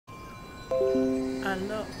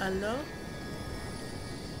Hello, hello?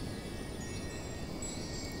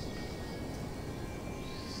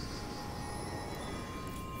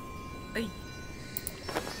 Hey.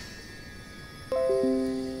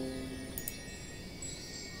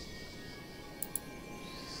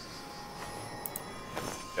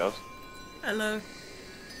 Yes. Hello.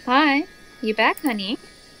 Hi, you back, honey?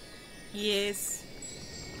 Yes.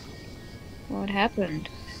 What happened?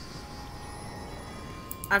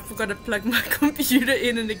 I forgot to plug my computer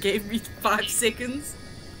in and it gave me 5 seconds.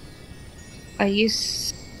 Are you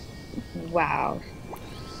Wow.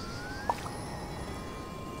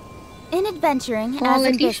 In adventuring, Well, as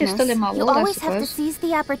in at least you're business, still in my you world, I always have to suppose. seize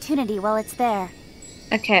the opportunity while it's there.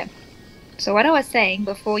 Okay. So what I was saying,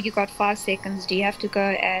 before you got 5 seconds, do you have to go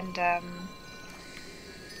and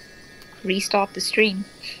restart the stream?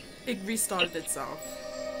 It restarted itself.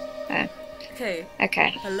 Oh, Okay.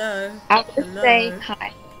 okay. Hello. I'll just Hello. say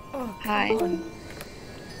hi. Oh, Hi. come on.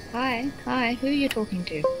 Hi. Who are you talking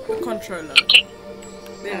to? The controller.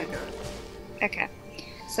 There we go. Okay.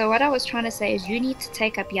 So what I was trying to say is you need to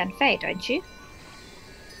take up Yan Fei, don't you?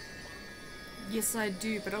 Yes, I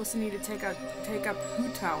do, but I also need to take up Hu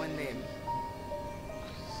Tao in them.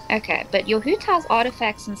 Okay, but your Hu Tao's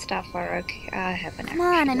artifacts and stuff are okay. I haven't Come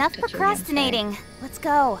on, actually enough looked at your Yan Fei. procrastinating. Let's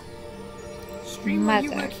go. Stream, are you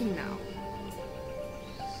Mother. working now?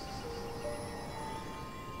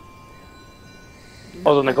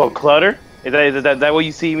 Also, Nicole, clutter? Is that what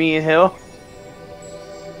you see me in Hill?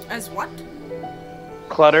 As what?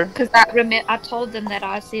 Because Clutter? I told them that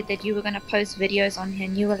I said that you were going to post videos on here,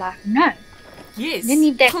 and you were like, no. Yes. Didn't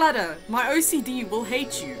need that. Clutter. My OCD will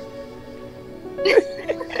hate you.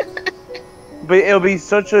 But it'll be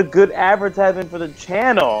such a good advertisement for the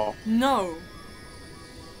channel. No.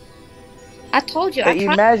 I told you. Like,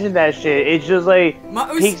 imagine that shit. It's just like My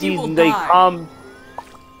OCD Pixie will like die.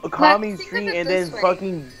 calming think of stream it and this then way.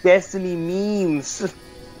 fucking Destiny memes.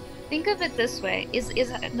 Think of it this way: is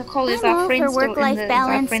Nicole, is I'm our all friend for still in work-life the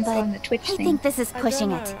balance, still but on the Twitch I thing? think this is I pushing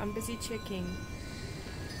don't it. know. I'm busy checking.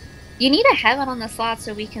 You need to have it on the slide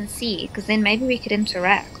so we can see, because then maybe we could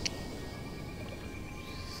interact.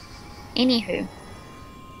 Anywho,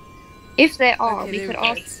 if there are, Okay, we there could go.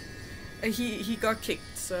 ask. He got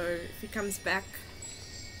kicked, so if he comes back,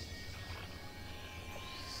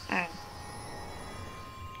 Oh.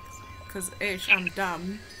 cause I'm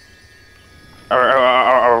dumb.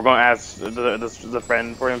 Are we gonna ask the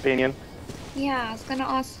friend for an opinion? Yeah, I was gonna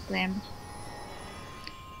ask them.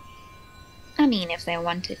 I mean, if they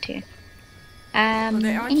wanted to. Well,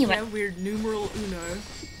 they aren't Anyway, here. We're numeral uno.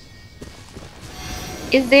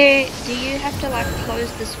 do you have to like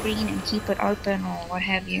close the screen and keep it open or what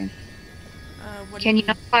have you? What Can do you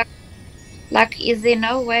not like, is there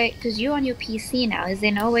no way, because you're on your PC now, is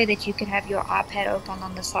there no way that you could have your iPad open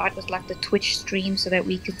on the side with like the Twitch stream so that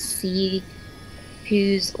we could see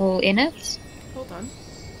who's all in it? Hold on.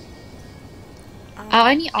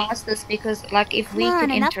 I only asked this because, like, if we Come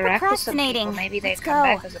could on, enough interact with some people, procrastinating. maybe they'd Let's come go.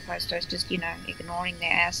 back as opposed to us just, ignoring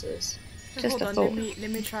their asses. Just Hold a on. thought. Let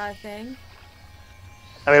me try a thing.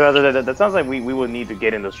 I mean, that sounds like we would need to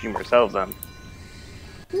get in the stream ourselves then.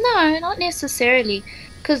 No, not necessarily.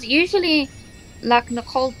 Because usually, like,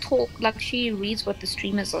 Nicole she reads what the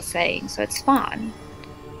streamers are saying, so it's fine.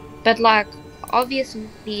 But, like,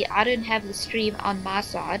 obviously, I don't have the stream on my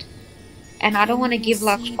side, and I don't want to Can you give,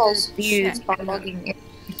 like, see false the views chat? by No. logging in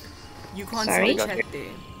You can't Sorry? see the chat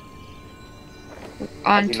there.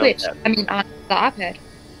 on see no Twitch. chat. I mean, on the iPad.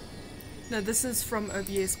 No, this is from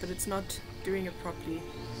OBS, but it's not doing it properly.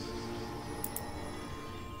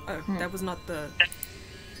 Oh, that was not the...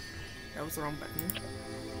 That was the wrong button.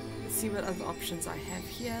 Let's see what other options I have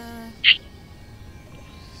here.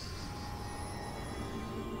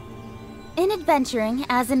 In adventuring,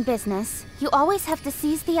 as in business, you always have to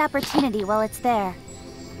seize the opportunity while it's there.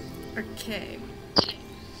 Okay.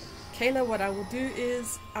 Kayla, what I will do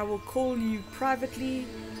is I will call you privately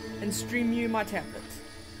and stream you my tablet.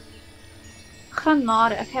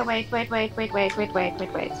 Genade. Okay,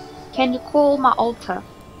 wait. Can you call my altar?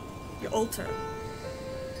 Your altar.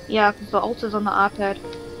 Yeah, because the altar's on the iPad.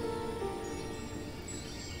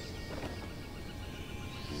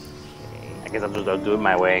 I guess I'll just do it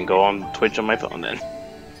my way and go on Twitch on my phone then.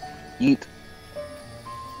 Eat.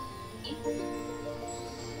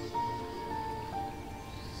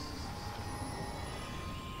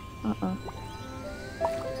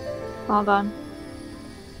 Hold on.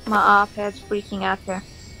 My iPad's freaking out here.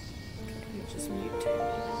 Let me just mute.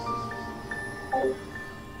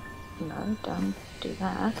 No, don't do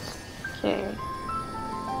that. Okay.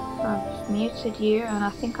 I've muted you, and I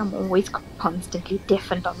think I'm always constantly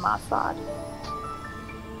deafened on my side.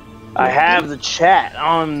 I have the chat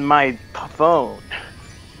on my phone.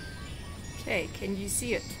 Okay, can you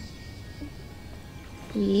see it?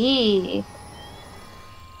 Yeah.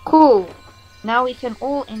 Cool. Now we can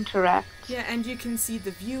all interact. Yeah, and you can see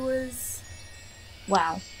the viewers.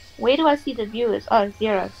 Wow. Where do I see the viewers? Oh,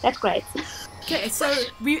 0. That's great. Okay, so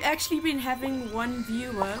we've actually been having one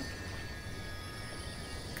viewer.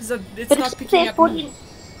 Because it's But not it picking said up more. 40. It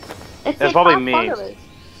That's said probably 5 me. followers.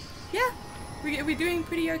 Yeah, we're doing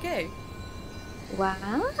pretty okay.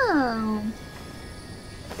 Wow.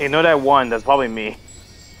 You know that one? That's probably me.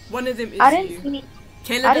 One of them is I didn't you. see.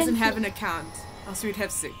 Kayla I doesn't didn't have see- an account. Else we'd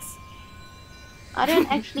have 6. I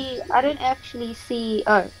didn't actually see.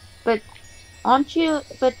 Oh, but aren't you?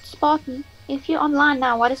 But Spartan, if you're online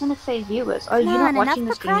now, why doesn't it say viewers? Oh, Come you're not on, watching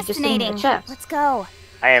enough the stream. You're just sitting in the procrastinating. chat. Let's go.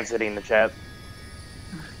 I am sitting in the chat.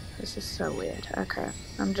 This is so weird. Okay,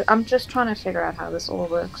 I'm just trying to figure out how this all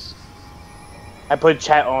works. I put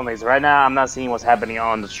chat only, so right now I'm not seeing what's happening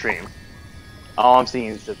on the stream. All I'm seeing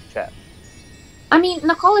is just chat. I mean,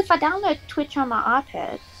 Nicole, if I download Twitch on my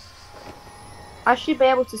iPad, I should be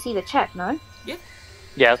able to see the chat, no? Yeah.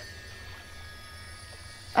 Yes.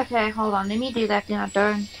 Okay, hold on. Let me do that.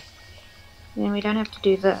 Then we don't have to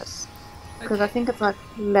do this. Because I think it's like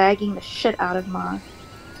lagging the shit out of my...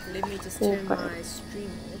 Let me just turn my stream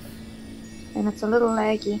off. And it's a little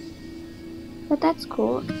laggy. But that's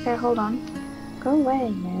cool. Okay, hold on. Go away,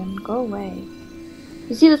 man. Go away.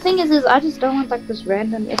 You see, the thing is I just don't want like this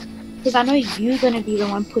random... Because I know you're going to be the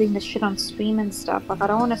one putting the shit on stream and stuff. Like, I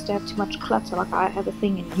don't want us to have too much clutter. Like, I have a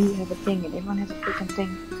thing and you have a thing and everyone has a freaking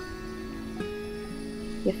thing.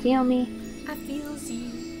 You feel me? I feels you.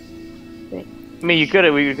 Good. I mean, we could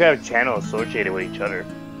have channels associated with each other.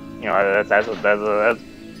 You know, that's a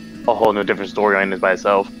whole new different story on this by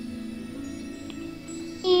itself.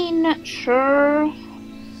 Sure.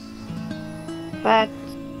 But...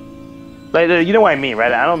 Like, you know what I mean,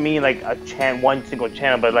 right? I don't mean like one single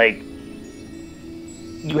channel, but like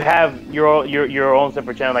you have your own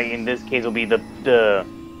separate channel. Like in this case, will be the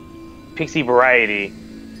Pixie Variety,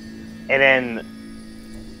 and then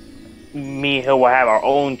me and Hill will have our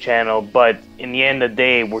own channel. But in the end of the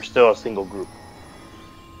day, we're still a single group.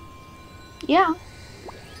 Yeah.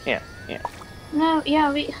 Yeah. No,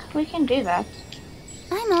 yeah, we can do that.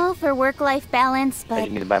 I'm all for work-life balance, but I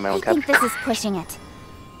need to buy my I own think capture. this is pushing it.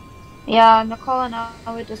 Yeah, Nicole and I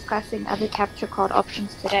were discussing other capture card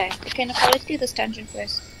options today. Okay, Nicole, let's do this dungeon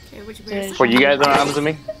first. Okay, which way? For you guys, what happens to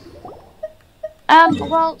me?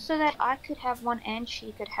 Well, so that I could have one and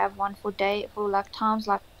she could have one for like times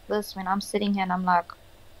like this when I'm sitting here and I'm like,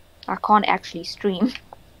 I can't actually stream.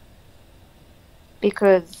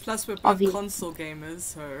 Because Plus we're both console gamers,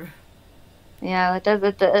 so... Yeah, it does.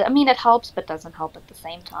 I mean, it helps, but doesn't help at the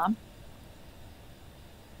same time.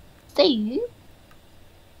 See?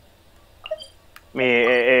 I mean,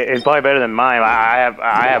 it's probably better than mine.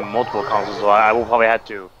 I have multiple consoles, so I will probably have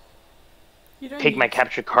to take my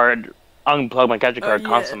capture card, unplug my capture card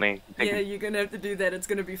constantly. Yeah, you're gonna have to do that. It's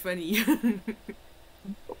gonna be funny.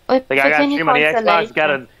 Like I gotta stream on the Xbox,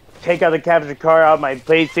 gotta take out the capture card out my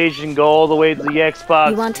PlayStation, go all the way to the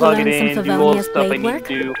Xbox, You want to plug learn it some in, do all the Favonia's stuff I blade need work?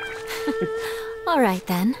 to do. All right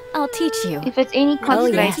then, I'll teach you. If it's any Oh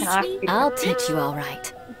yes, consolation, I'll teach you all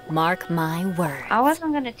right. Mark my word. I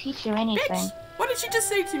wasn't gonna teach you anything. Bitch! What did she just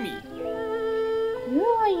say to me? Who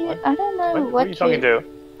are you? I don't know What are you talking to?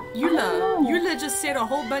 Eula just said a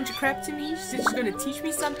whole bunch of crap to me. She said she's gonna teach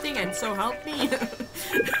me something and so help me.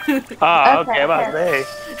 Ah, okay, I'm about to say.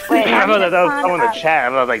 Wait, I thought that was someone in the find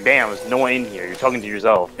chat. I was like, damn, there's no one in here. You're talking to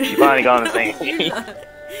yourself. You finally got on the thing.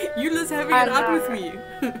 Eula's having it up with me.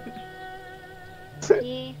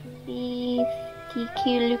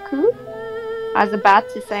 Kikuluku? I was about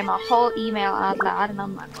to say my whole email out loud and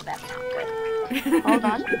I'm like, oh, that's not good. Hold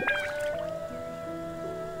on.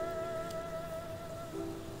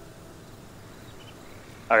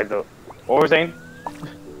 Alright, though. What were we saying?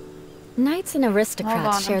 Knights and Hold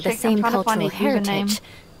aristocrats on, share I'm the checking- same I'm trying to find cultural his username. heritage.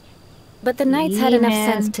 But the knights had enough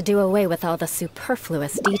Yeah, sense man. to do away with all the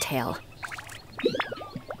superfluous detail.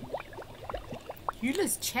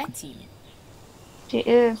 Eula's chatty. She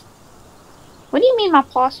is. What do you mean my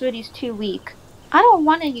password is too weak? I don't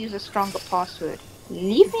want to use a stronger password.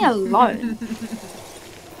 Leave me alone.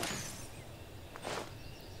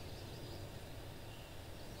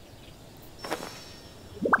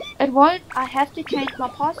 It won't. I have to change my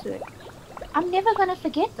password. I'm never gonna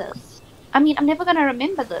forget this. I mean, I'm never gonna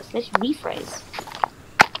remember this. Let's rephrase.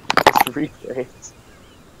 Rephrase.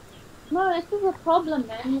 No, this is a problem,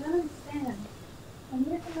 man. You don't understand. I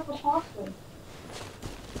need to have a password.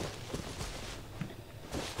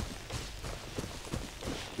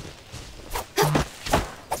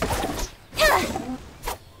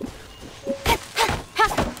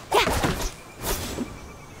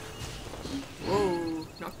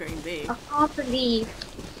 can't believe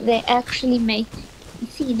they actually make.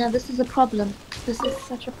 See, now this is a problem. This is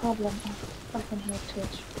such a problem. I fucking hate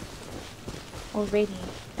Twitch already,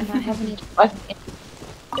 and I haven't even.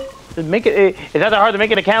 Just make it. It's not that hard to make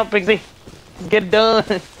an account, Pixie. Just get it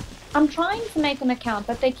done. I'm trying to make an account,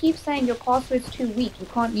 but they keep saying your password's too weak. You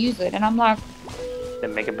can't use it, and I'm like.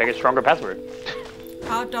 Then make a bigger, stronger password.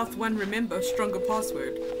 How doth one remember a stronger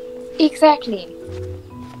password? Exactly.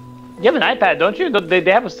 You have an iPad, don't you? They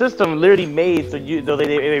have a system literally made so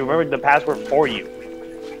they remember the password for you.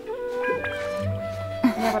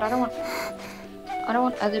 Yeah, but I don't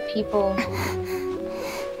want other people.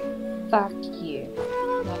 Fuck you.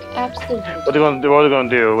 Like absolutely. What are they gonna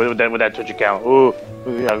do with that Twitch account? Oh,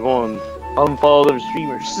 we are going to unfollow them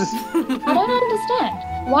streamers. I don't understand.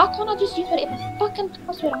 Why can't I just use whatever fucking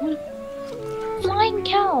password I want? Flying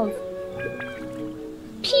cows.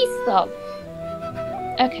 Peace up.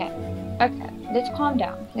 Okay. Let's calm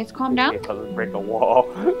down. Let's calm down. Break a wall.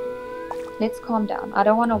 Let's calm down. I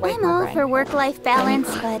don't want to wake I'm my all brain. for work-life balance,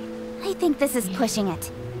 but I think this is pushing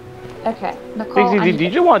it. Okay, Nicole. Pixie,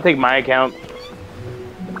 did you want to take my account?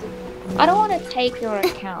 I don't want to take your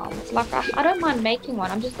account. Like I don't mind making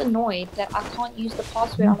one. I'm just annoyed that I can't use the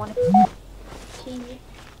password I want to.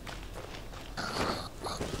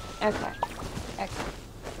 Okay.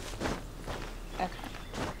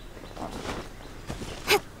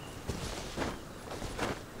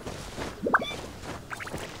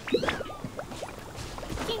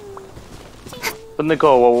 But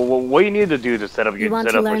Nicole, what you need to do to set up your You want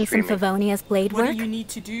setup to for learn some streaming? Favonia's blade What work? do you need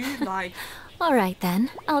to do? Like, All right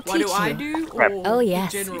then, I'll what teach do I you. do? Or Right. Oh,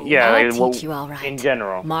 yes. in general? Yeah, I'll like, well, teach you all right. in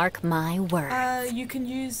general. Mark my words. You can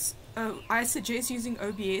use. I suggest using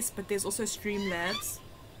OBS, but there's also Streamlabs.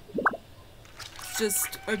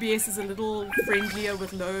 Just OBS is a little friendlier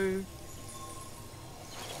with low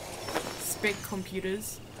spec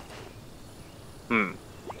computers. Hmm.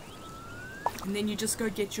 And then you just go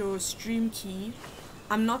get your stream key.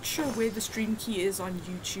 I'm not sure where the stream key is on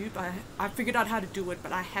YouTube. I figured out how to do it,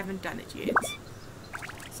 but I haven't done it yet.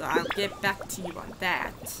 So I'll get back to you on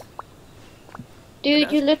that.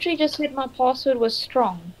 Dude, you literally just said my password was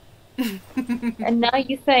strong. And now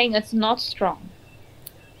you're saying it's not strong.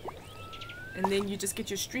 And then you just get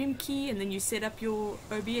your stream key, and then you set up your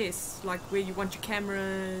OBS, like where you want your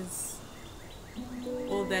cameras,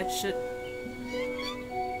 all that shit.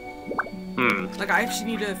 Like, I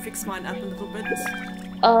actually need to fix mine up a little bit.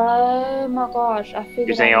 Oh my gosh, I figured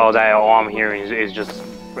You're saying all that all I'm hearing is just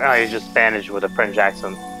Spanish with a French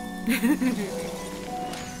accent.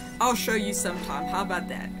 I'll show you sometime. How about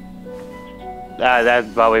that?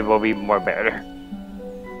 That probably will be more better.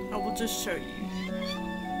 I will just show you.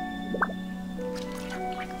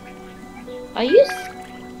 Are you?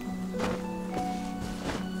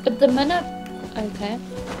 But the minute. Okay.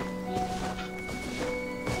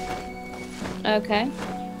 Okay.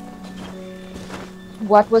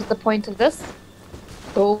 What was the point of this?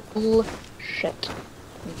 Bullshit.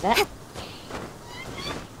 That.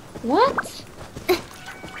 What?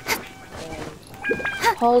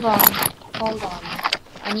 Hold on.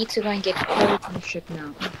 I need to go and get clothes and shit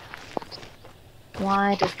now.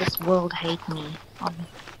 Why does this world hate me?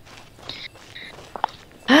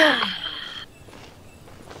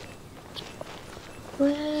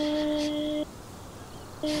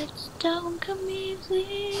 Words don't come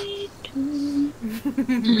easy to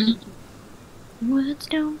me. Words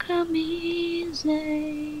don't come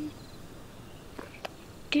easy.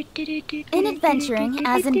 In adventuring,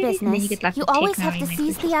 as in business, you always have to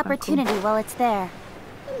seize the opportunity while it's there.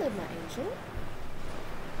 Hello, my angel.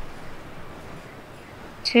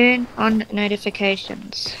 Turn on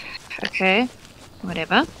notifications. Okay,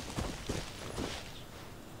 whatever.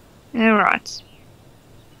 Alright.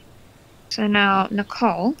 So now,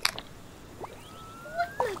 Nicole.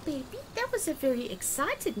 What, my baby? That was a very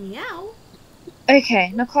excited meow.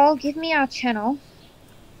 Okay, Nicole, give me our channel.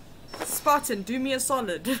 Spartan, do me a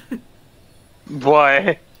solid.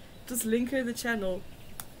 What? Just link her the channel.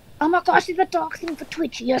 Oh my gosh, there's a dark thing for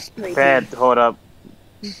Twitch. Yes, baby. Bad, hold up.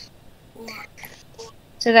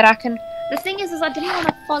 So that I can. The thing is I didn't want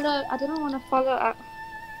to follow.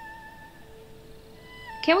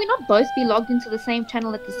 Can we not both be logged into the same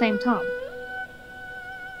channel at the same time?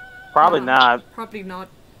 Probably not. Probably not.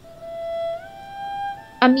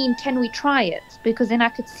 I mean, can we try it? Because then I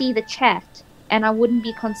could see the chat and I wouldn't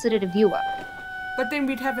be considered a viewer. But then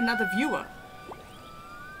we'd have another viewer.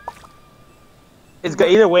 It's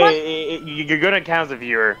either way. You're gonna count as a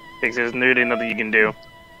viewer because there's literally nothing you can do.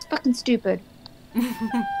 It's fucking stupid.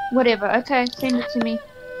 Whatever. Okay, send it to me.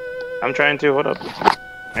 I'm trying to. Hold up.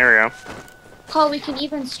 There we go. Carl, we can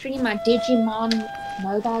even stream our Digimon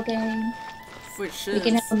mobile game. For sure. We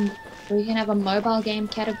can have a mobile game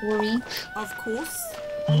category. Of course.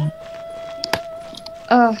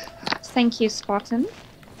 Thank you, Spartan.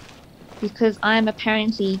 Because I'm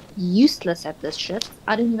apparently useless at this shit.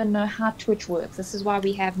 I don't even know how Twitch works. This is why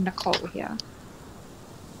we have Nicole here.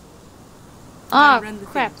 Oh,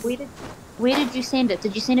 crap. Where did you send it?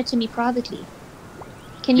 Did you send it to me privately?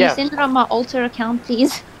 Can you send it on my altar account,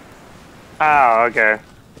 please? Oh, okay.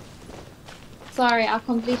 Sorry, I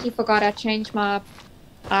completely forgot I changed my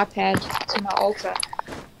iPad to my altar.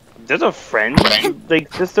 There's a friend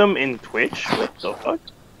like system in Twitch? What the fuck?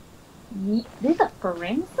 There's a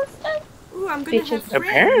friend system? Ooh, I'm gonna have friends.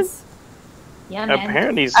 Apparently. Yeah, man.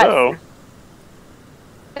 Apparently so.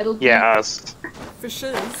 It'll be, yeah, us. For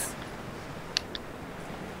sure.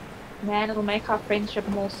 Man, it'll make our friendship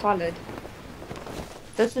more solid.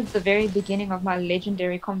 This is the very beginning of my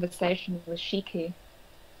legendary conversation with Shiki.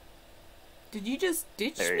 Did you just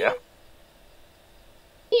ditch there me? You go. What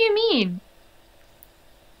do you mean?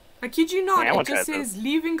 I kid you not, Yeah, it just says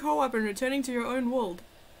leaving co-op and returning to your own world.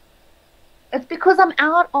 It's because I'm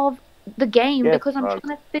out of the game, Yeah, because I'm trying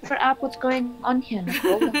to figure out what's going on here,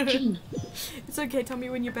 Nicole. Jeez. It's okay, tell me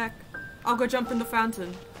when you're back. I'll go jump in the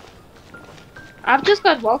fountain. I've just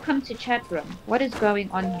got welcome to chat room. What is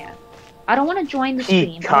going on here? I don't want to join the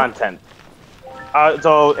stream. Content.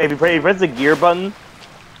 So if you press the gear button,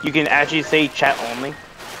 you can actually say chat only.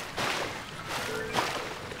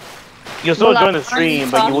 You'll still join the stream,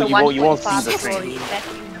 but you won't see the stream.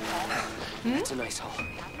 That's a nice hole.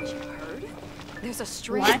 Haven't you heard? There's a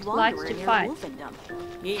strange likes to near fight. Wolfendom.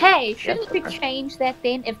 Yeah. Hey, shouldn't we change that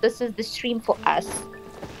then if this is the stream for us?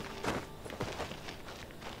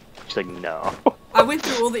 She's like, no. I went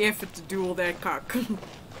through all the effort to do all that cock.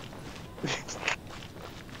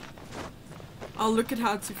 I'll look at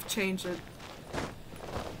how to change it.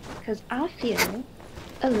 Because I feel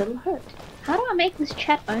a little hurt. How do I make this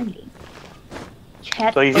chat only?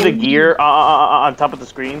 Chat So you see the gear on top of the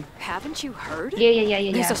screen? Haven't you heard?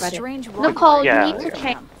 Yeah. There's a got it. strange Nicole, Yeah. you need to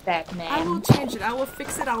change that, man. I will change it. I will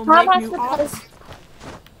fix it. I will How am I make new art.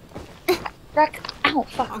 Like, ow,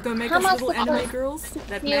 fuck. I'll go make How us am I little supposed anime to girls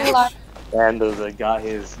that feel match. like- And the guy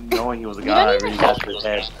is knowing he was a You guy, don't really even got to his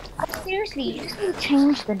head. Seriously, you just need to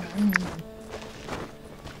change the name.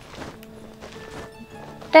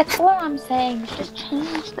 That's all I'm saying, is just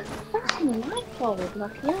change the fucking light bulb.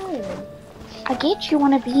 Like, yo. I get you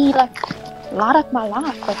want to be, like, light up my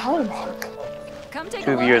life, but hold on. Come take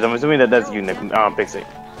 2 years. I'm assuming that's you, Nick. Pixie.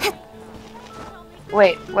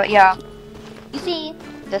 Wait, what? Yeah. You see,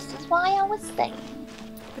 this is why I was saying.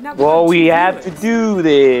 But now Well, got we two have to viewers. do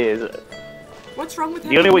this. What's wrong with The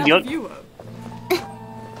having only way- another viewer?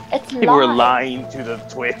 It's We're live. lying to the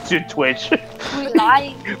Twitch. We're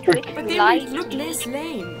lying to Twitch. But We're then we lying look to less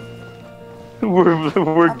lame.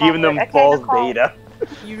 We're giving them Okay, false Nicole. data.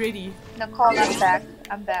 You ready? Nicole, I'm back.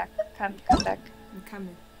 I'm back. Come back. I'm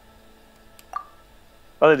coming.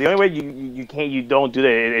 Oh, the only way you don't do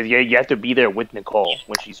that is you have to be there with Nicole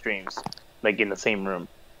when she streams, like in the same room.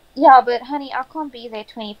 Yeah, but honey, I can't be there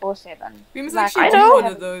 24/7. We must Like, actually I do know. one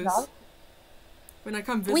of those. When I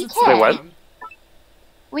come We visit can. Wait, what? sometime.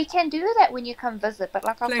 We can do that when you come visit, but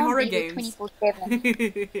like I Play can't horror be there games.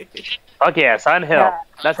 24/7. Okay, yeah, Silent Hill. Yeah.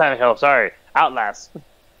 Not Silent Hill. Sorry, Outlast.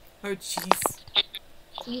 Oh jeez.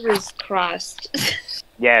 Jesus Christ.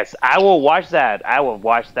 Yes, I will watch that. I will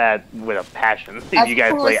watch that with a passion. If Of you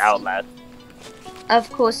guys play course. Outlast. Of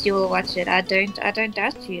course you will watch it. I don't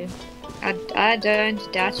doubt you. I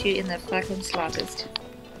don't doubt you in the fucking slightest.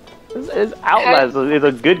 It's Outlast is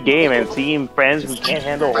a good game, and seeing friends who can't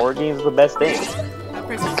handle horror games is the best thing. I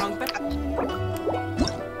pressed the wrong button.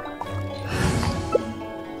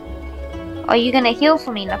 Are you gonna heal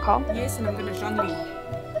for me, Nicole? Yes, and I'm gonna jungle.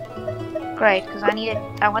 Great, because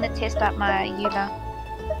I want to test out my Eula.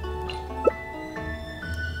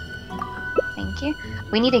 Thank you.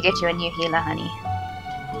 We need to get you a new healer, honey.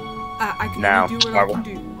 I can Now, only do what Barbara. I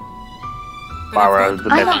can do. But Barbara I've is the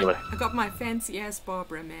got- best healer. I got my fancy ass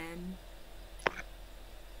Barbara, man.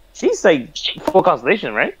 She's like full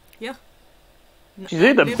constellation, right? Yeah. She's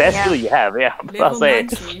really the best healer you have. Yeah, I'll Level say.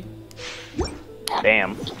 90.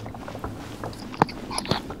 Damn.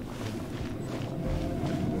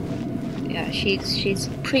 Yeah, she's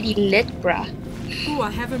pretty lit, bruh. Ooh, I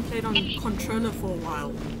haven't played on controller for a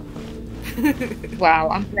while. Wow,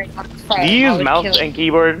 I'm playing on phone. Do you I use would mouse kill and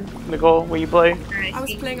keyboard, Nicole, when you play? I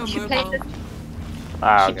was playing on She mobile. plays,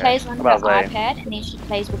 Ah, she okay. plays on her What was I? iPad, and then she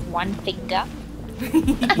plays with one finger.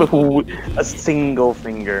 A single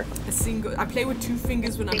finger. I play with 2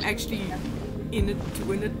 fingers when I'm actually in it to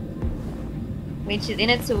win it. When she's in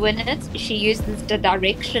it to win it, she uses the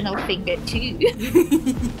directional finger too.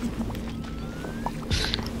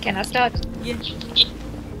 Can I start? Yeah.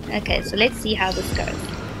 Okay, so let's see how this goes.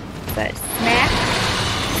 So, smack,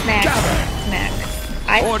 smack, smack.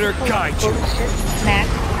 Ice Order pickle, guide you. bullshit, smack.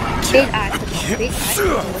 Big ice pickle, big ice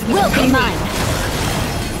pickle. Will be mine.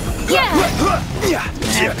 Yeah. Smack.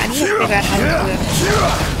 I need to figure out how this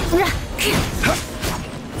works.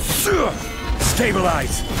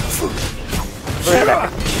 Stabilize.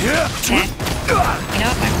 Okay. You know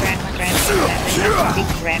what my grandfather had? Like big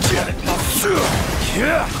grandfather clock.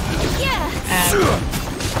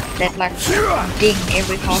 That like ding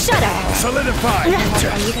every half an hour. Solidify. And I'm like,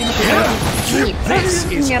 are you going to be able to sleep? This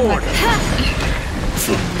is And I'm like, order.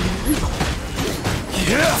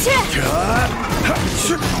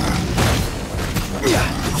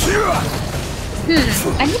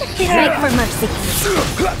 I need to figure out For mercy.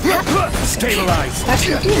 Stabilize. that's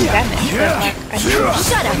doing damage, but like, I need to...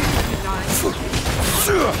 Shut up.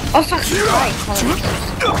 Oh fuck, sorry,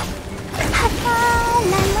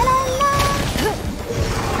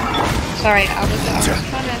 sorry, I was trying to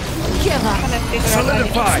figure out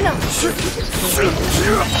Solidify.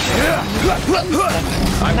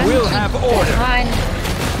 I will have order. behind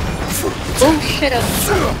bullshit of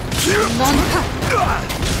non...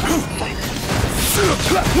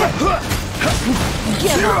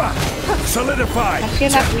 Solidify. I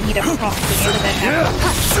feel like we need a prompt whenever that happens.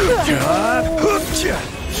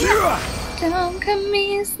 Don't come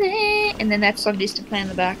easy. And then that song used to play in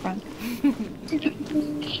the background.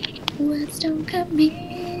 Words don't come easy.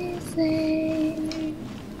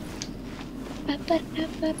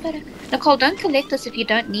 Nicole, don't collect this if you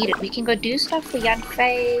don't need it. We can go do stuff for Yan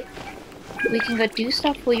Fei. We can go do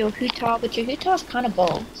stuff for your Huta, but your Huta is kind of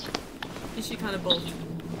bold. Is she kind of bold?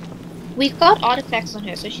 We've got artifacts on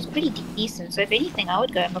her, so she's pretty decent. So if anything, I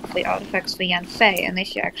would go and look for artifacts for Yan Fei,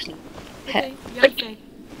 unless you actually Okay, Yan Fei.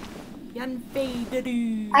 Yan Fei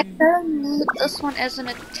da-doo. I don't need this one as an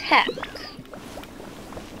attack.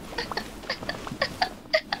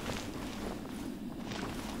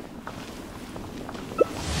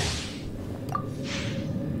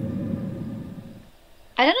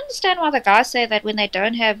 I don't understand why the guys say that when they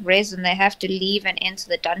don't have resin, they have to leave and enter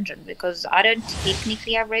the dungeon, because I don't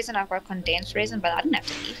technically have resin. I've got condensed resin, but I didn't have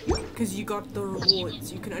to leave. Because you got the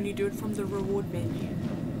rewards. You can only do it from the reward menu.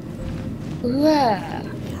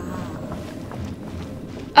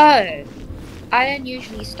 Oh, I don't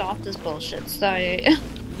usually start this bullshit, so... Yep,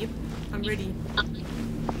 I'm ready.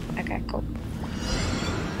 Okay, cool.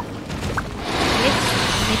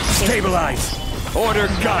 Let's Stabilize. Order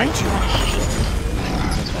guide you.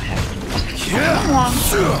 This is what happens. Come on.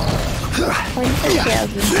 Point the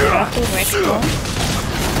shells and drop the rectal.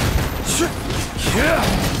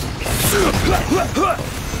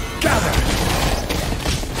 Gather.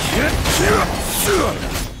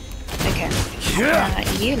 Okay.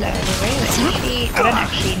 You know, the way that she... I don't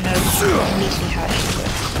actually know completely how she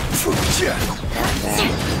works.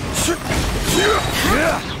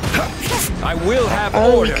 I will have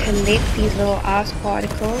Oh, we order. collect these little ice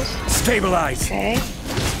particles. Stabilize. Okay. And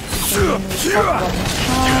then we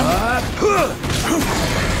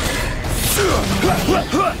pop one more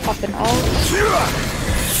time. Pop an ult.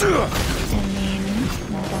 And then,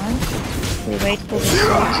 hold on. We wait for the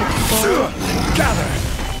sword to fall. Gather.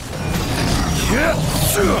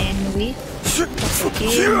 And then we pop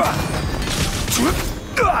again.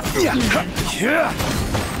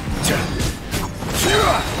 Okay.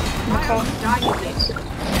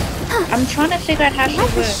 I'm trying to figure out how she Let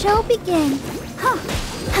the works. show begin. Huh.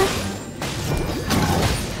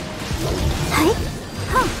 Hey.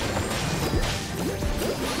 Huh.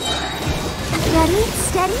 Ready,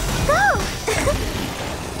 steady, go!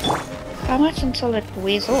 How much until it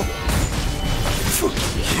wears off?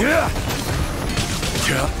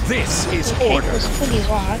 This is Okay, it order. was fully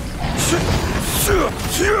white.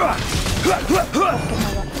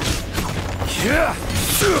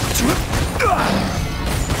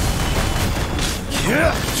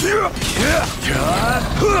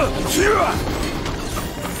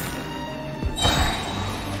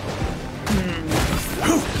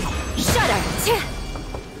 Shut up!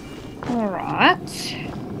 Alright.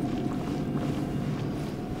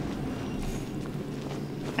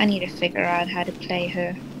 I need to figure out how to play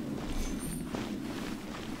her.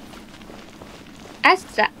 I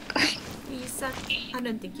suck. You suck. I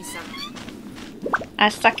don't think you suck. I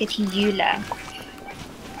suck at Eula.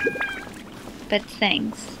 But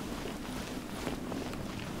thanks.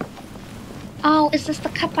 Oh, is this the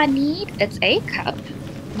cup I need? It's a cup.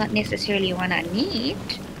 Not necessarily one I need.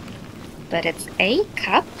 But it's a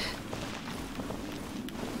cup.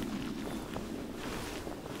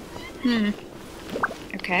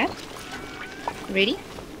 Okay. Ready?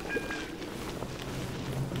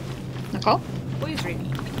 Nicole? Always ready.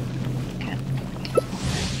 Okay.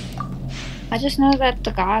 I just know that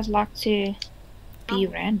the guys like to be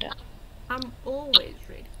random. I'm always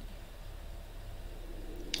ready.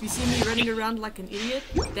 You see me running around like an idiot?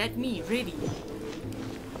 That me, ready.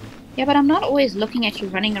 Yeah, but I'm not always looking at you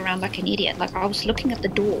running around like an idiot. Like, I was looking at the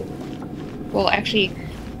door. Well, actually,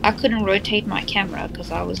 I couldn't rotate my camera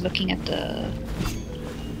because I was looking at the...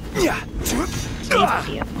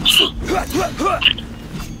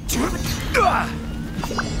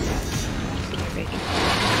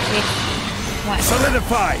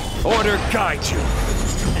 Solidify! Order guide you!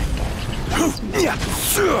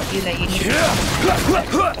 You need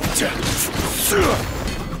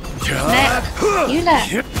Eula,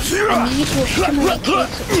 I need your shimmery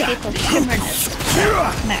cape of shimmerness.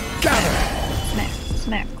 Smack, smack, smack,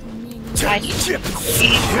 smack. Smack, smack.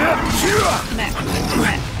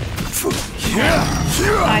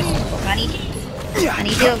 I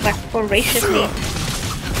need you like voraciously.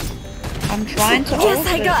 I'm trying to ult, Yes, I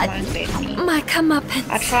got my comeuppance.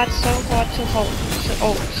 I tried so hard to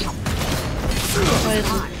ult.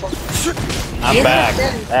 I'm back.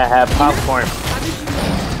 I have popcorn.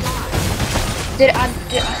 I said I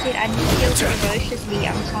need to heal ferociously.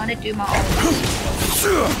 I'm trying to do my own.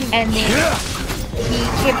 And then he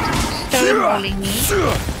kept stonewalling me.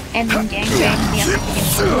 And then gangbanging me. I'm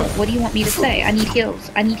like, what do you want me to say? I need heals.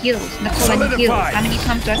 I need heals. Nicole, I need heals. How many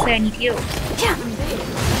times do I say I need heals?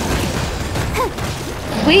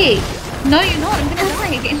 Wait. No, you're not. I'm gonna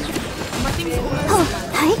die again.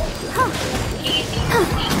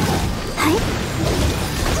 Thank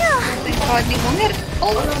God, you won't get it.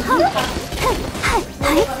 Oh,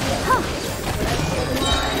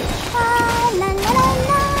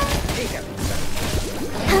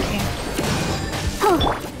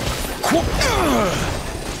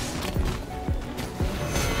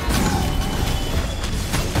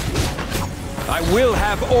 I will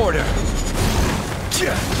have order.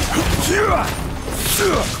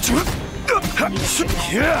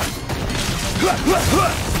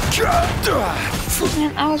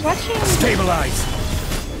 Man, I was watching. Stabilize.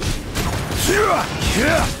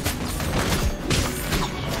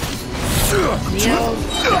 Leo,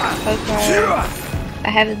 Coco. I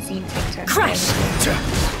haven't seen TikTok. Crush.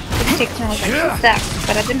 TikTok was like, what's that?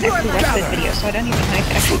 But I didn't actually watch that video, so I don't even know if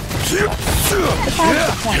it actually. Besides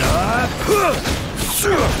the point.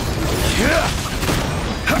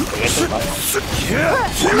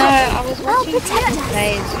 No, I was watching people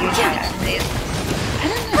play as usual. I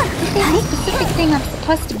don't know. There's a specific thing I'm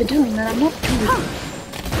supposed to be doing that I'm not doing.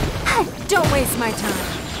 Don't waste my time.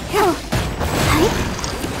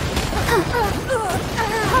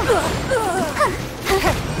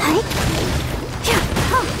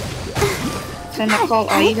 So Nicole,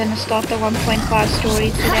 are you gonna start the 1.5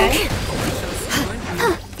 story today?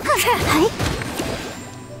 Apparently,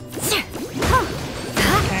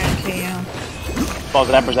 yeah. False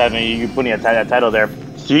Empress having you putting a title there.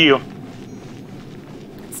 See you.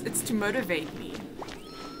 It's to motivate me.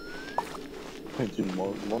 To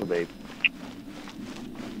motivate.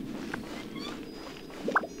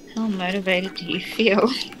 How motivated do you feel?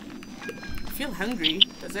 I feel hungry.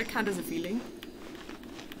 Does that count as a feeling?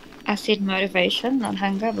 I said motivation, not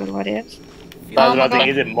hunger, but what else? I was about to think,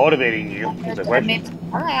 is it motivating you? Is the question.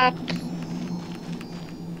 I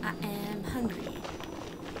am hungry.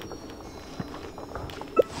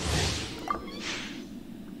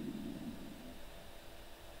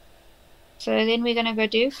 So then we're gonna go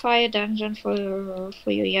do fire dungeon for your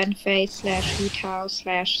Yanfei / Hu Tao /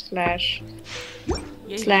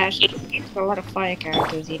 It's a lot of fire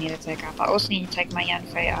characters you need to take up. I also need to take my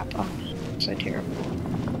Yanfei up. Oh, so terrible.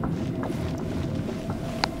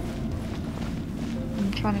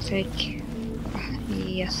 I'm trying to take...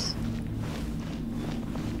 yes.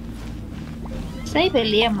 Saber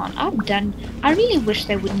Leomon, I'm done. I really wish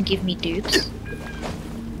they wouldn't give me dupes.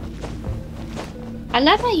 I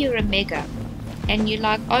love how you're a mega. And you're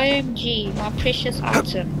like, OMG, my precious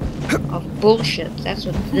item of bullshit. That's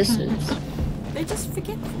what this is. They just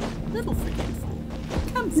forgetful. Little forgetful.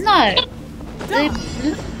 No.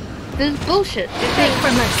 There's bullshit. If they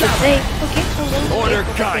forgetful little Order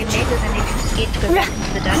forgetful that guide. they're mega, then they can scared to go back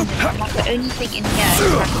into the dungeon. I'm like, the only thing in here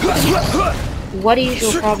is like, what is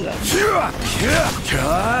your problem?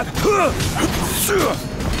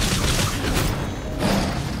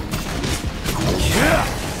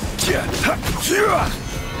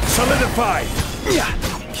 Solidify.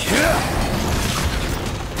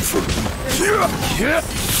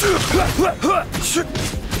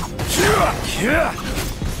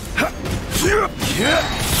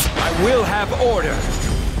 I will have order.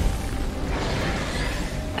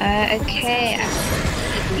 Okay.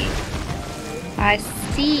 I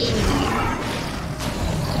see.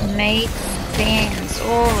 Makes sense.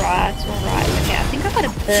 Alright. Okay, I think I got a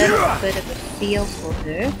bit of a feel for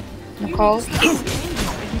her. Nicole?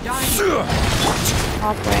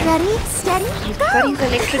 Halfway. Steady, He's got his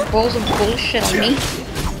electric balls of bullshit on me.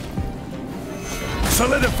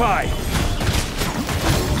 Solidify!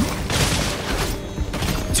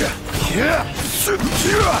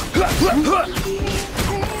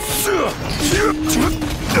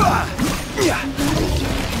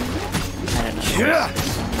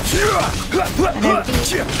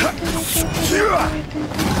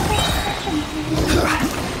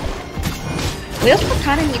 We also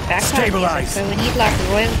kind of need background music, so we need like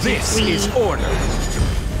royalty This free. is order.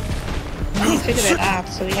 We need to figure that out,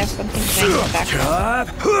 so we have something playing in the background.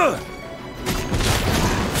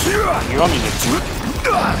 Your own music.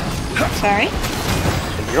 Sorry?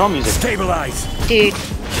 Your own music. Stabilize. Dude.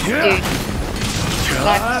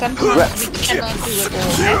 Like, sometimes we cannot do it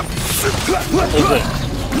all, Listen.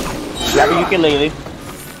 Grab a ukulele.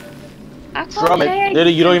 I can't Strum it. play.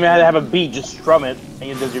 Literally, you don't even have to have a beat. Just strum it, and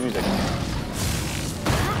it does your music. I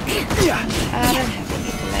don't have a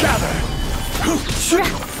ukulele. Gather.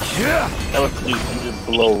 That was cute. You just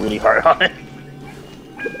blow really hard on it.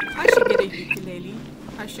 I should get a ukulele.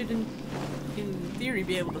 I should, in theory,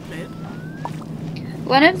 be able to play it.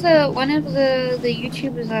 One of the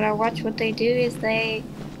YouTubers that I watch, what they do is they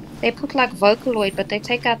put like Vocaloid, but they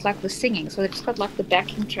take out like the singing, so they just got like the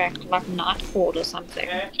backing track, like Nightfall or something.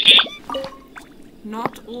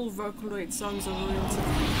 Not all Vocaloid songs are royalty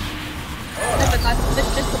free. No, but like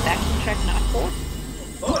just the backing track Nightfall.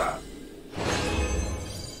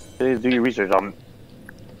 Please do your research on.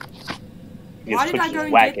 Why did I go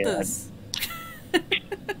and get this?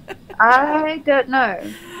 I don't know.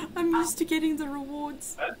 I'm used to getting the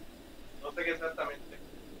rewards.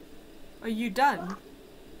 Are you done?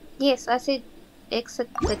 Yes, I said exit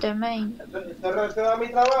the domain.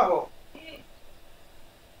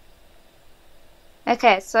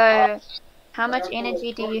 Okay, so how much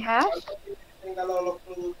energy do you have?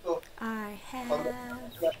 I have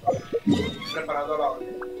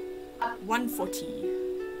 140.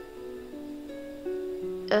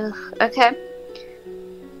 Ugh, okay.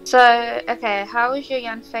 So, okay, how is your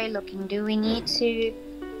Yanfei looking? Do we need to...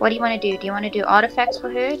 What do you want to do? Do you want to do artifacts for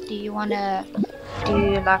her? Do you want to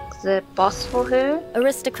do, like, the boss for her?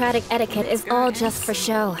 Aristocratic etiquette is all just for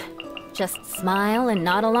show. Just smile and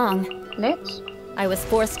nod along. Let's. I was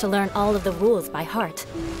forced to learn all of the rules by heart,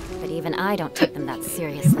 but even I don't take them that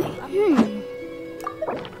seriously.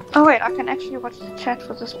 Oh wait, I can actually watch the chat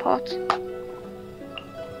for this part.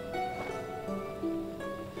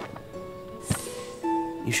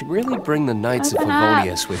 You should really bring the Knights of Open up.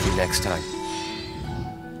 Favonius with you next time.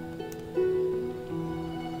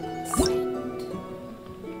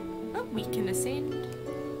 Oh, we can ascend.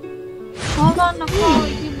 Hold on, Nicole,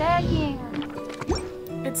 you're lagging.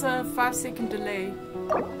 It's a 5-second delay.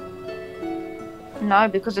 No,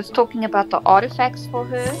 because it's talking about the artifacts for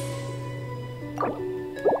her.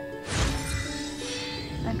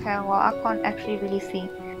 Okay, well, I can't actually really see.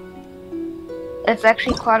 It's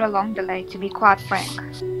actually quite a long delay, to be quite frank.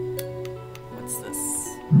 What's this?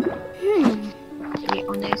 To be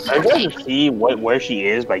honest. Are you going to see where she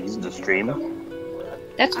is by using the stream?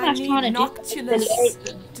 That's what I was need trying to Noctilus.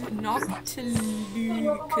 do.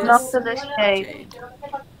 Noctilus Shade.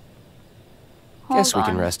 Guess we Hold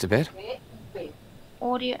can on. rest a bit.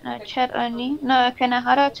 Audio, no, chat only. No, okay, now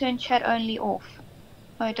how do I turn chat only off?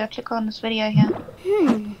 Oh, do I click on this video here?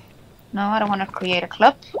 No, I don't want to create a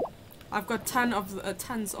clip. I've got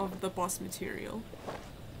tons of the boss material.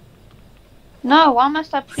 No, why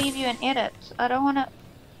must I preview and edit? I don't want to...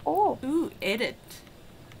 Oh, Ooh, edit.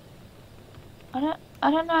 I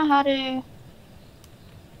don't know how to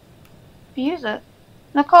use it.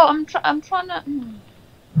 Nicole, I'm trying to...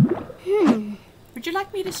 Would you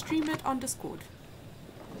like me to stream it on Discord?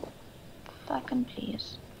 If I can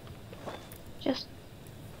please. Just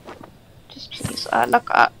please.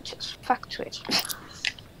 Just fuck Twitch.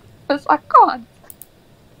 Because I can't.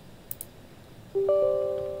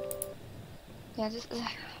 Yeah, just...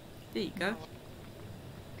 There you go.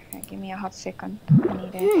 Okay, give me a hot second. I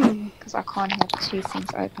need it. Because I can't have two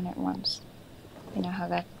things open at once. You know how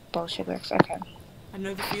that bullshit works. Okay. I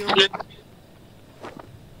know the feel.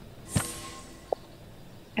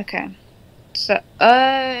 Okay. So,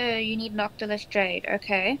 oh, you need Noctilus Jade.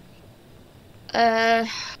 Okay. Go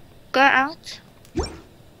out.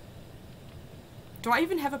 Do I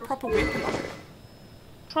even have a proper weapon on?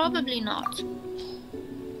 Probably not.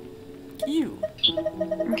 You.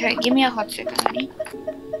 Okay, give me a hot second, honey.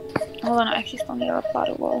 Hold on, I actually still need to reply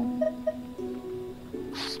to Will.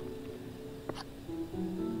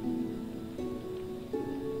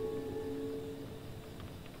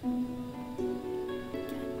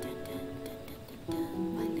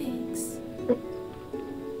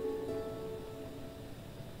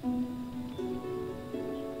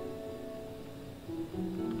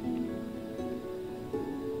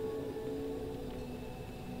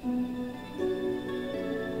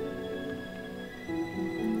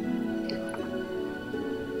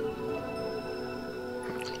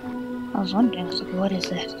 was wondering, I was like, what is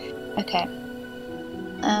that? Okay.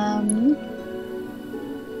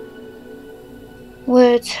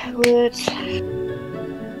 Words.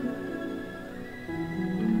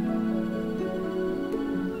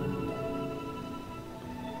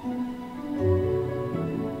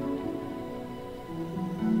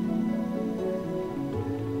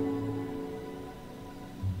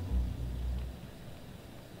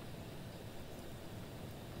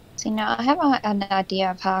 See, now I have an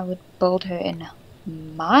idea of how I would build her in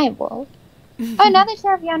my world. Oh, now that you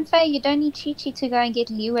have Yanfei, you don't need Chi-Chi to go and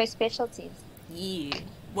get Liu's specialties. Yeah.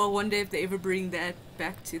 Well, one day if they ever bring that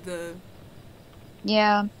back to the...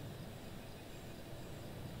 Yeah.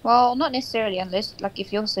 Well, not necessarily, unless, like,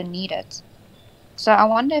 if you also need it. So I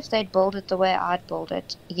wonder if they'd build it the way I'd build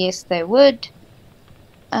it. Yes, they would.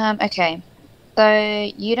 Okay.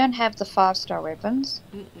 So you don't have the 5-star weapons.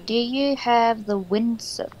 Mm-mm. Do you have the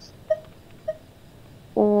Windsith?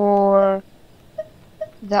 Or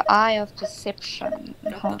the Eye of Perception?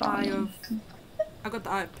 Hold on. I got the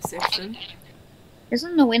eye of perception.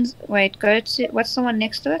 Isn't the Winds... Wait, go to... What's the one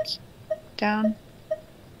next to it? Down.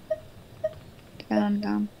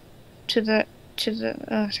 Down. To the...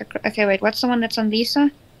 Okay, wait, what's the one that's on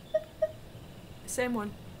Lisa? Same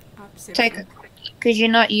one. Eye of perception. Take it. Because you're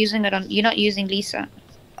not using it on... You're not using Lisa.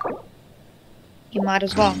 You might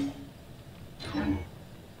as well.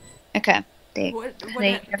 Okay. There.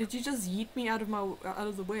 Did you just yeet me out of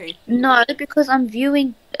the way? No, because I'm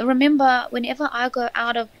viewing... Remember, whenever I go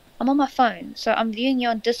out of... I'm on my phone, so I'm viewing you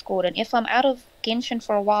on Discord, and if I'm out of Genshin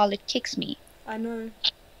for a while, it kicks me. I know.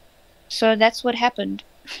 So that's what happened.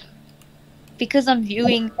 Because I'm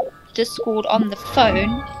viewing Discord on the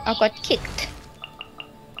phone, I got kicked.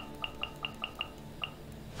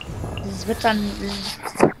 This is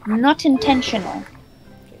not intentional.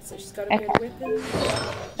 Okay, so she's got a better weapon.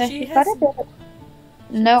 So she's got a better...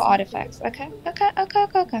 No artifacts. Okay.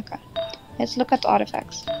 Let's look at the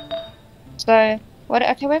artifacts. So, what...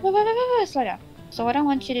 Okay, wait, slow down. So what I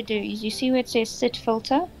want you to do is, you see where it says Sit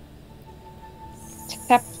Filter?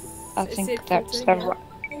 Tap... I think that's the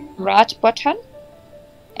right button.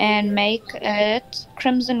 And make it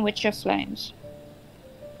Crimson Witcher Flames.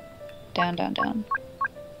 Down. That one.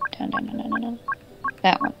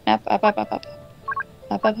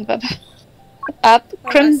 Up.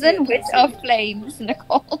 Crimson Witcher Flames,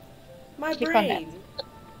 Nicole. My Click brain. on that.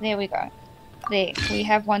 There we go. There. We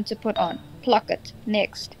have one to put on. Pluck it.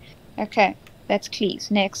 Next. Okay. That's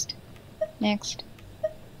Cleese. Next.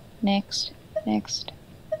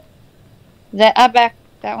 That back.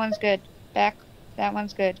 That one's good. Back. That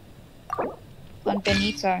one's good. On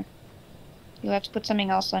Benito. You'll have to put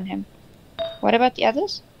something else on him. What about the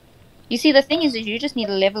others? You see, the thing is you just need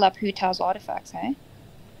to level up Hu Tao's artifacts, hey?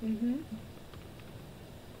 Mm-hmm.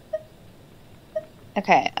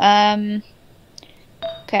 Okay,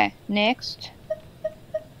 okay, next.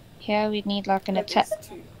 Here we need like an attack.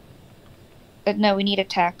 No, we need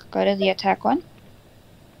attack. Go to the attack one.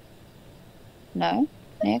 No.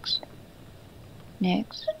 Next.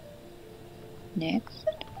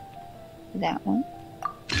 That one.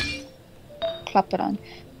 Plop it on.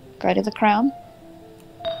 Go to the crown.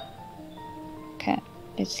 Okay,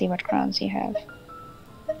 let's see what crowns you have.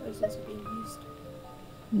 Those are being used.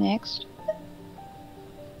 Next.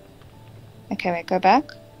 Okay, wait, go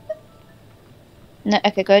back. No,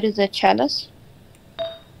 okay, go to the chalice.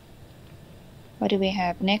 What do we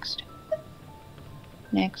have? Next.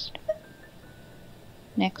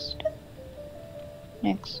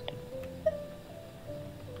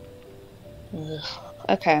 Ugh.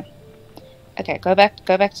 Okay, go back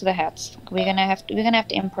to the hats. We're gonna have to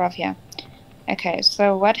improv here. Okay,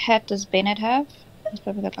 so what hat does Bennett have? He's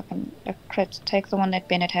probably got like a crit. Take the one that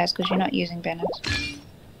Bennett has because you're not using Bennett.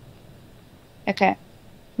 Okay,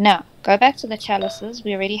 now go back to the chalices.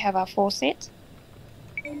 We already have our 4 sets.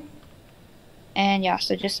 And yeah,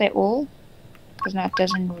 so just say all, because now it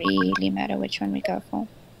doesn't really matter which one we go for.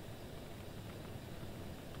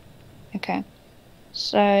 Okay,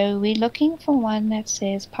 so we're looking for one that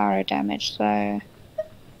says pyro damage. So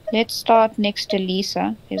let's start next to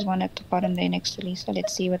Lisa. There's one at the bottom there next to Lisa.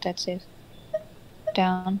 Let's see what that says.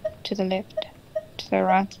 Down, to the left, to the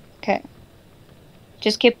right. Okay.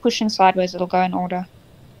 Just keep pushing sideways, it'll go in order.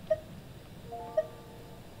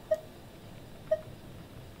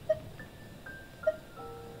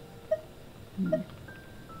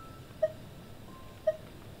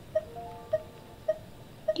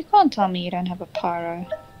 You can't tell me you don't have a pyro.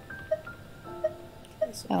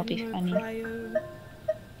 So That'll be funny. Cryo,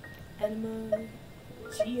 Animo,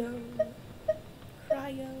 Geo,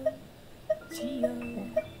 Cryo, Geo.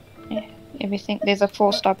 Yeah, everything. There's a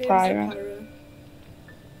 4-star pyro.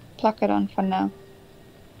 Pluck it on for now.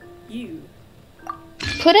 You.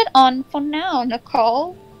 Put it on for now,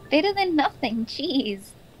 Nicole. Better than nothing.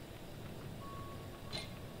 Jeez.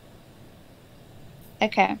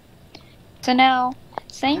 Okay. So now,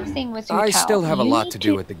 same thing with your I towel. still have a You lot need to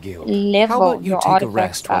do at the guild. level How about you your take a artifacts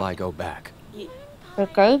rest while up. I go back?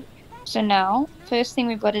 So now, first thing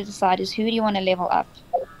we've got to decide is who do you want to level up?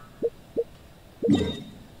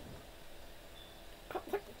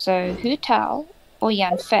 So, Hu Tao or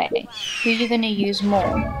Yan Fei? Who are you going to use more?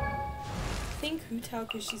 I think Hu Tao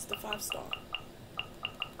because she's the 5-star.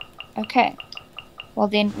 Okay. Well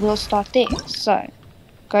then, we'll start there. So,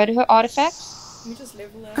 go to her artifacts. Let me just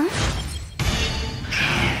level her.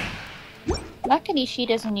 Luckily, she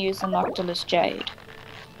doesn't use the Noctilus Jade.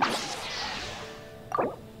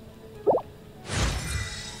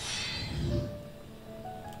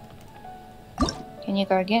 Can you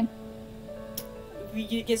go again?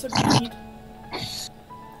 Guess what we need?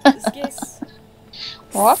 Just guess.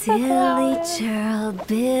 Silly churl,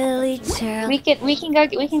 Billy churl. We can go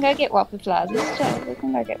get Whopper flowers. Let's go. We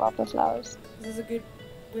can go get Whopper flowers. Is this a good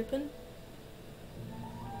weapon?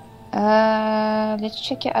 Let's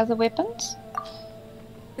check your other weapons.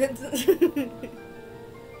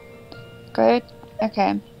 Go.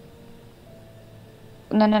 Okay.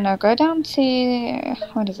 No. Go down to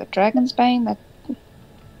what is it? Dragon's Bane. That.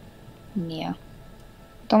 Yeah.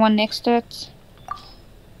 The one next to it.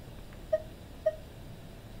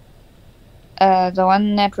 The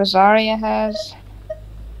one that Rosaria has.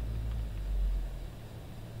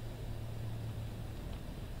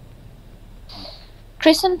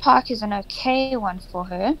 Crescent Park is an okay one for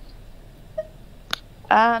her.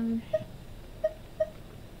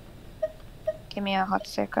 Give me a hot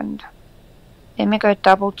second. Let me go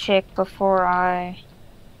double check before I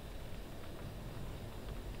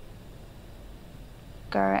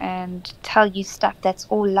go and tell you stuff that's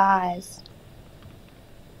all lies.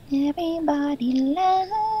 Everybody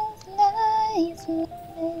lies.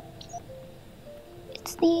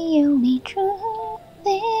 It's the only truth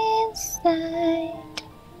inside.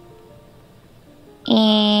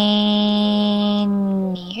 Anywho,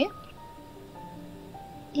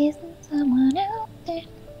 isn't someone out there?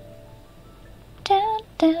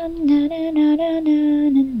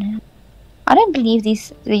 I don't believe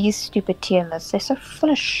these stupid tier lists. They're so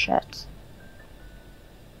full of shit.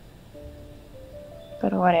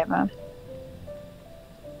 But whatever.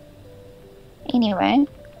 Anyway.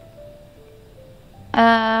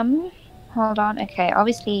 Hold on. Okay,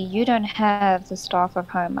 obviously you don't have the Staff of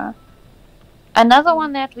Homer. Another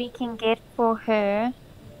one that we can get for her.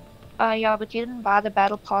 Oh yeah, but you didn't buy the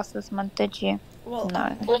battle pass this month, did you? Well, No.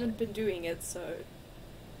 I haven't been doing it, so...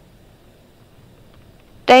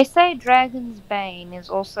 They say Dragon's Bane is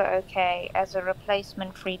also okay as a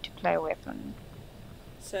replacement free-to-play weapon.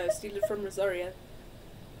 So, steal it from Rosaria.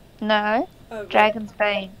 No, Oh, Dragon's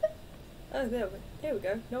Bane. Oh, there we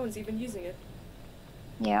go. No one's even using it.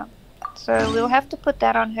 Yeah. So we'll have to put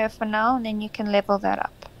that on her for now, and then you can level that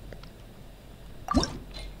up.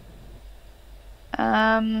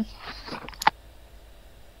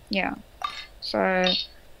 Yeah. So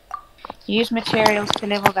use materials to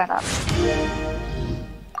level that up.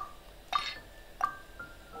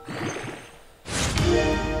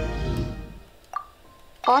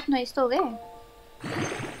 Partner is still there.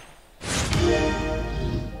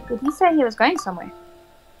 Did he say he was going somewhere?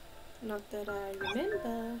 Not that I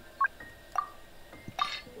remember.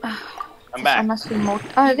 I'm back. I must be more.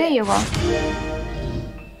 Oh, there you are.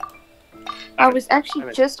 I was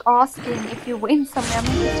actually just asking if you went somewhere. I'm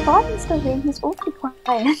like, his father's still there. He's awfully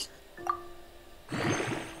quiet.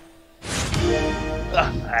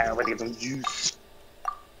 I want to get some juice.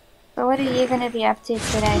 So what are you going to be up to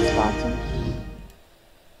today, Spartan?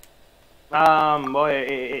 Well,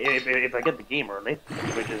 if I get the game early,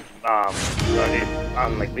 which is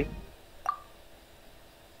unlikely.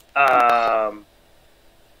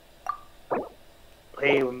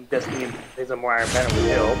 Play Destiny and play some more Iron Banner with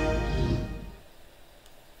Hill.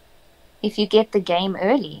 If you get the game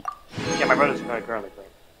early. Yeah, my brother's currently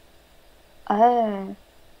playing. Oh.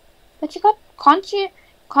 But you got... Can't you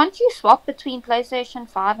swap between PlayStation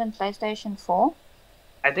 5 and PlayStation 4?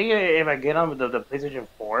 I think if I get on with the PlayStation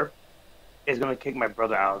 4, it's going to kick my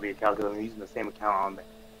brother out of the account because I'm using the same account on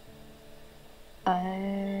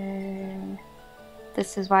there.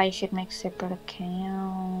 This is why you should make separate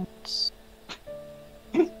accounts.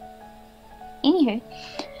 Anywho.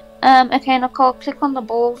 Okay, Nicole, click on the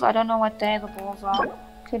balls. I don't know what day the balls are.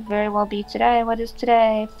 Could very well be today. What is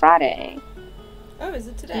today? Friday. Oh, is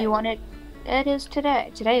it today? Do you want it? It is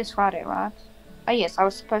today. Today is Friday, right? Oh yes, I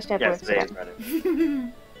was supposed to have work today. Today is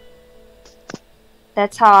Friday.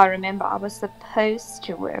 That's how I remember. I was supposed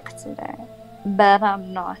to work today, but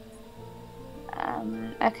I'm not.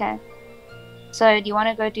 Okay. So do you want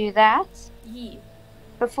to go do that? Yeah,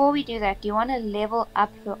 Before we do that, do you want to level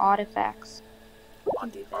up her artifacts? we can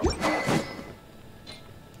do that.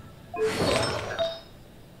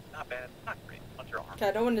 Not bad, not great. What's your arm? Okay,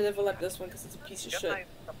 I don't want to level up this one because it's a piece of shit.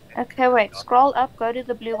 Okay, wait. Scroll up, go to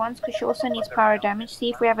the blue ones, because she also needs pyro damage. See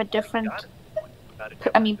if we have a different...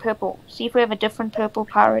 purple. See if we have a different purple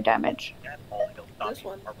pyro damage. This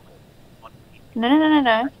one.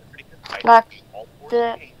 No. Like,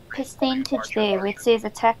 the percentage there, where it says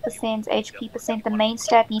attack percent, HP percent, the main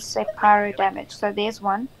stat needs to say pyro damage. So there's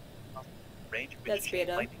one. That's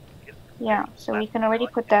better. Yeah, so we can already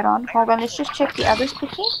put that on. Hold on, let's just check the others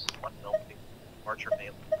quickly. I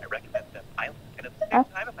recommend them. And at the same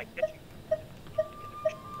time, if I catch you,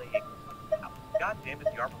 God damn it,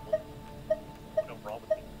 the armor will overall with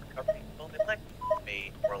the recovery. Well, then like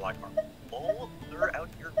made or like armor. Oh, they're out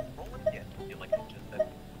here rolling again. I feel like it's just that.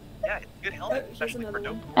 Yeah, it's a good helmet, especially for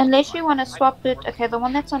dope. Unless you want to swap it. Okay, the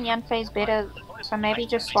one that's on Yanfei is better, so maybe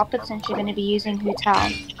just swap it since you're going to be using Hu Tao.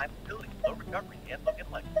 I'm building low recovery and looking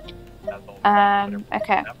like.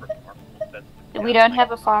 Okay. We don't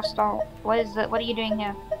have a 5-star. What is it? What are you doing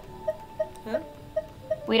here? Huh?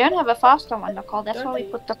 We don't have a 5-star one, Nicole. That's why we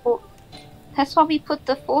put the 4. That's why we put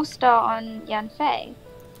the 4-star on Yanfei.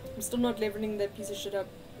 I'm still not leveling that piece of shit up.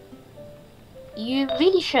 You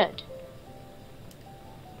really should.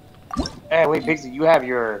 Hey, wait, Pixie, you have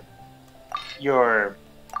your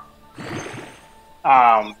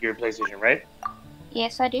PlayStation, right?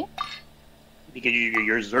 Yes, I do. Because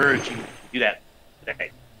your Zerg, you can do that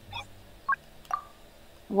today.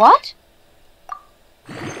 What?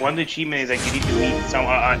 One of the achievements is like you need to meet some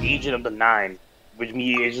agent of the 9, which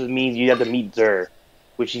means it just means you have to meet Zer,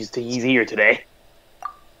 which he's here today.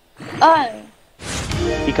 Oh.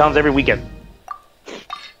 He comes every weekend.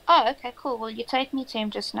 Oh, okay, cool. Well, you take me to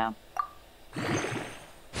him just now.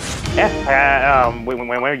 Yeah.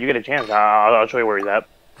 Whenever you get a chance, I'll show you where he's at.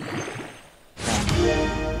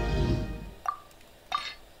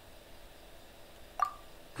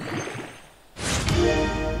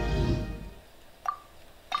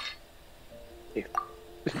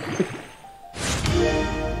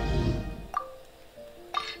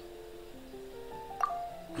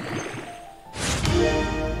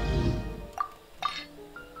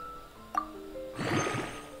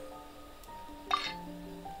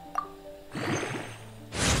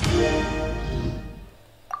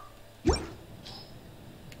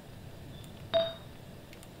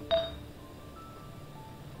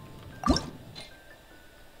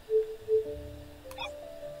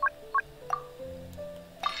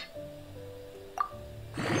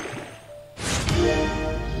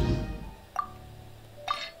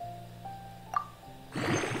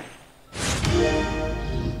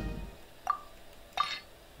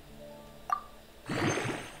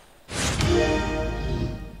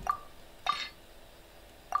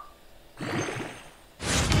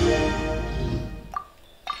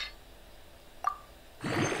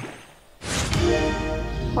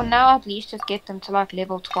 For now, at least just get them to like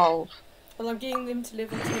level 12. Well, I'm getting them to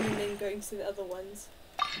level 10 and then going to the other ones.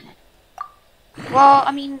 Well,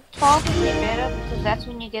 I mean, 12 would be better because that's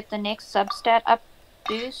when you get the next substat up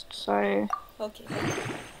boost, so... Okay.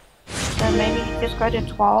 So maybe just go to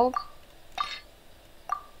 12.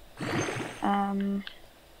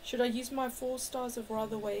 Should I use my 4 stars of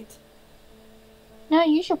rather weight? No,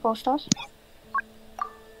 use your 4 stars.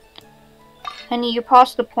 Honey, you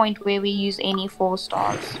passed the point where we use any 4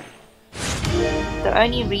 stars. The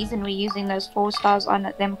only reason we're using those 4 stars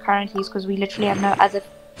on them currently is because we literally have no other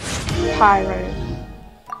pyro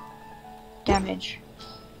damage.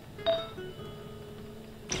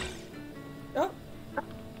 Oh!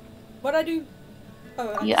 What'd I do? Oh,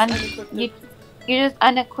 I You, just unequipped it. you just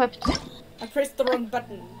unequipped. I pressed the wrong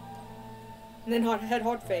button. And then had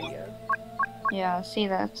heart failure. Yeah, I see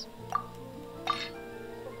that.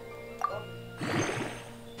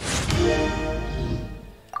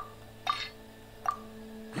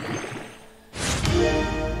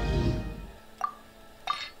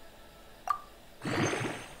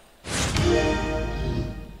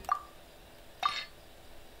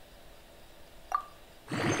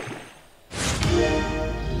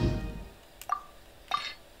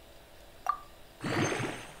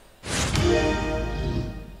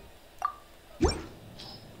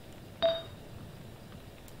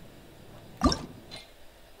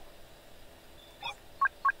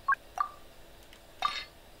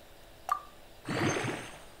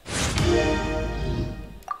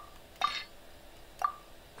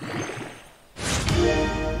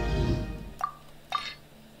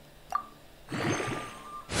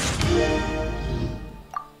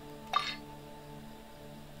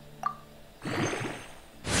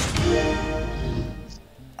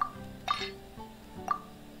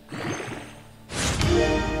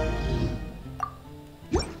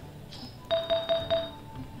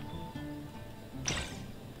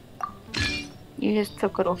 You just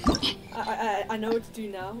took it off. I know what to do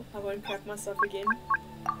now. I won't crack myself again.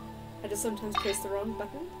 I just sometimes press the wrong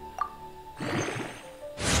button.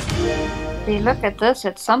 See, look at this.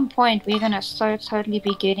 At some point, we're gonna so totally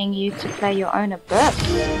be getting you to play your own Abyss.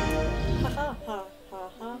 Ha ha ha ha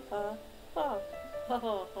ha ha ha ha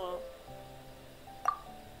ha ha.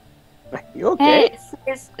 You okay?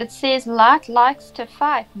 Hey, it says Light likes to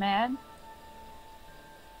fight, man.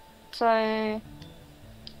 So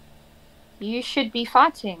you should be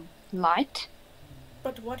fighting, Light.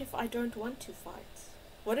 But what if I don't want to fight?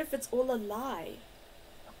 What if it's all a lie?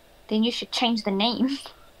 Then you should change the name.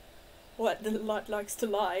 What, the Light likes to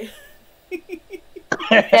lie?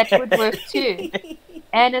 That would work too.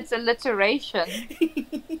 And it's alliteration.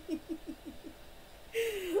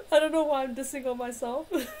 I don't know why I'm dissing on myself.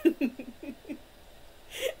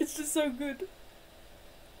 It's just so good.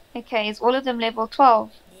 Okay, is all of them level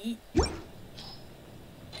 12? Yeet.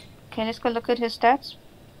 Okay, let's go look at his stats.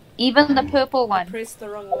 Even the purple I one. pressed the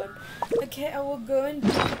wrong one. Okay, I will go and do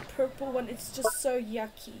the purple one. It's just so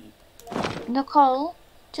yucky. Nicole,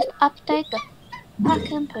 just update the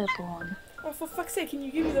fucking purple one. Oh, for fuck's sake, can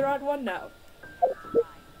you give me the right one now?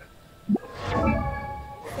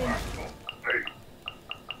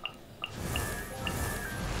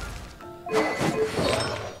 Thank you.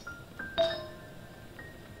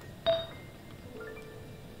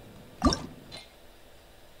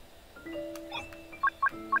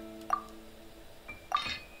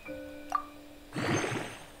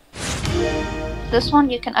 This one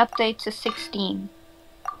you can update to 16.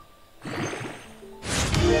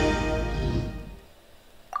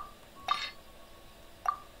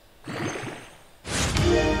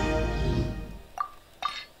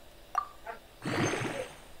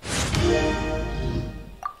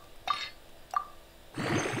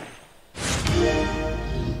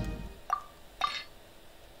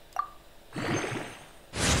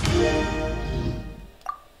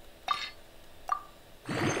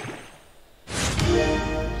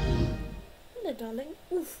 Hello, darling.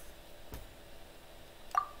 Oof.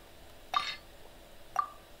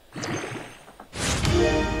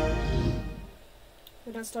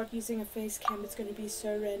 When I start using a face cam, it's going to be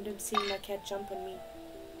so random seeing my cat jump on me.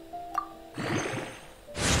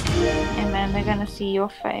 And man, they're gonna see your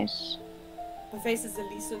face. My face is the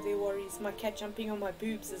least of their worries. My cat jumping on my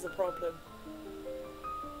boobs is a problem.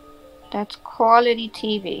 That's quality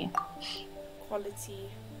TV. Quality.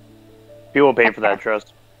 People pay for that,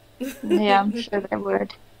 trust. Yeah, I'm sure they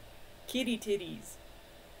would. Kitty titties.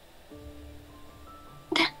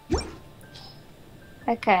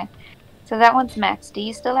 Okay, so that one's maxed. Do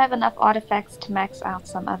you still have enough artifacts to max out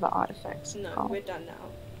some other artifacts? No, Oh. we're done now.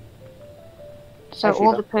 So Actually,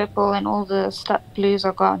 all no. the purple and all the blues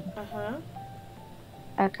are gone. Uh-huh.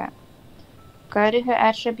 Okay. Go to her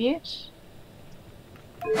attributes.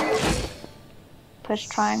 Push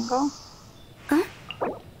triangle. Oh,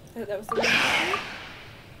 that was the one.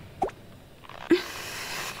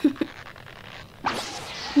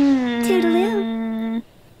 Toodaloo.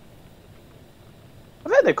 I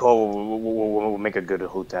bet Nicole will make a good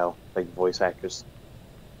hotel, like voice actress.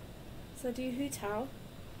 So do you hoot how?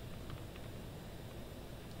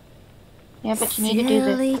 Yeah, but you need to do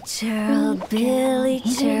Silly churl, Billy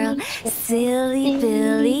churl, silly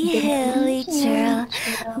Billy, hilly churl.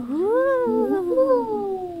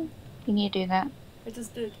 Ooh. You need to do that. I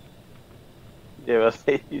just did. Yeah,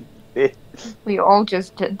 but We all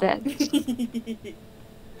just did that.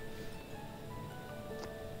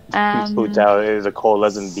 hotel is a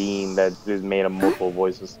coalescent being that is made of multiple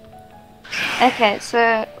voices. Okay,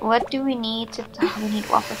 so what do we need to... we need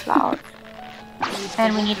waffle flour.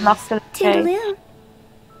 And we need lots of Toodaloo.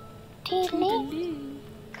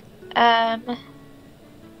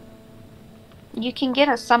 You can get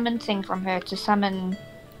a summon thing from her to summon,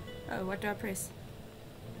 Oh, what do I press?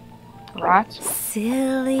 right?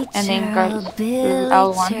 Silly And then go churl, to Billy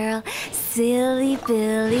L1. churl, silly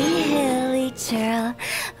Billy, hilly churl.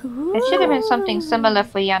 It should have been something similar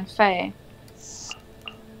for Yan Fei.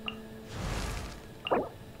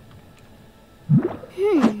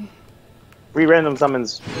 Free random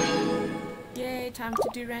summons. Yay, time to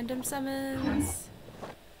do random summons.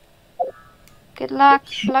 Good luck,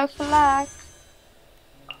 blow for luck.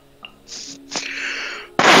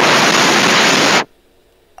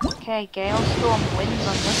 Okay, Gale Storm wins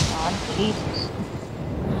on this one. Jesus.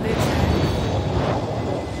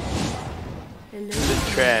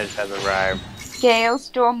 Hello. Trash has arrived. Gale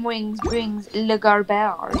Storm Wings brings Le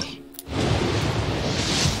Garbage.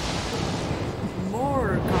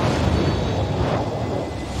 More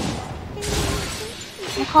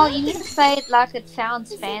Nicole, you need to say it like it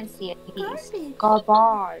sounds fancy at least.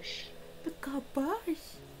 Garbage. A garbage.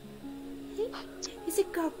 Hey, is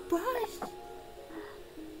it garbage?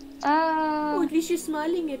 Oh, at least you're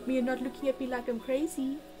smiling at me and not looking at me like I'm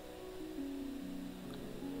crazy.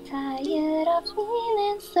 Tired of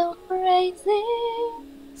feeling so crazy.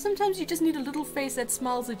 Sometimes you just need a little face that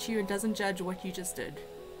smiles at you and doesn't judge what you just did.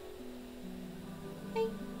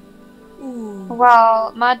 Ooh.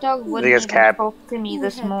 Well, my dog wouldn't Biggest even cat. talk to me Ooh,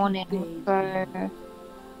 this happy morning, baby. so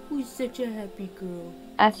Who's such a happy girl?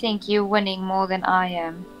 I think you're winning more than I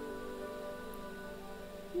am.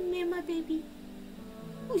 Me, my baby.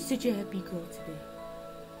 Who's such a happy girl today?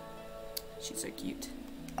 She's so cute.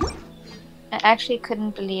 I actually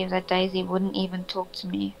couldn't believe that Daisy wouldn't even talk to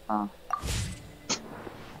me. Oh.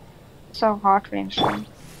 So heart-wrenching.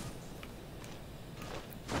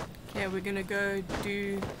 Okay, we're gonna go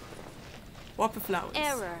do Whopper flowers.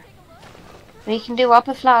 Error. We can do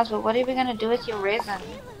upper flowers, but what are we gonna do with your resin?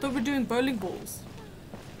 Thought we're doing bowling balls.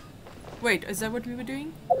 Wait, is that what we were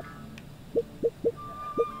doing?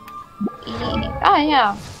 Oh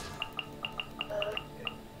yeah.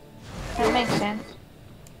 That makes sense.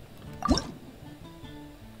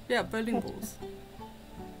 Yeah, bowling balls.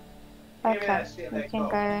 Okay, we can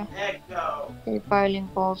go do bowling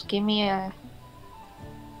balls. Give me a...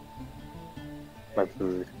 My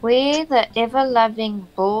food. Where the ever-loving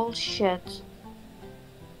bullshit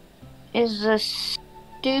is this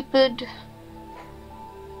stupid...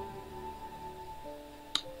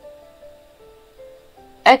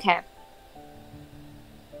 Okay.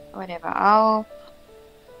 Whatever, I'm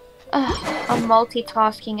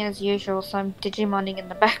multitasking as usual, so I'm Digimoning in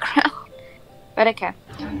the background. But okay.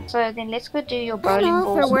 So then let's go do your bowling I'm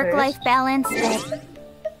all balls for work-life first. balance,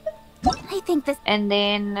 but I think this. And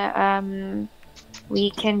then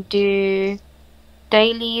we can do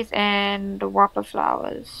dailies and whopper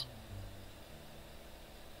flowers.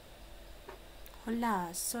 Hola,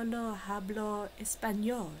 solo hablo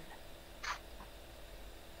español.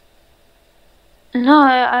 No,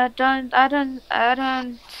 I don't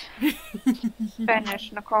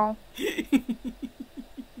Spanish, Nicole.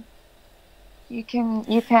 You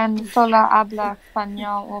can solo habla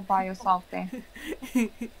español all by yourself there. I'm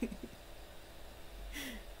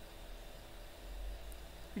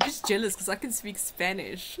just jealous because I can speak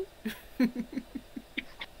Spanish.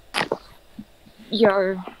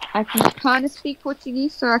 Yo, I can kind of speak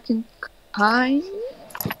Portuguese, so I can kind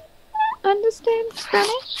of understand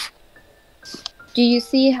Spanish. Do you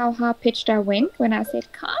see how high-pitched I went when I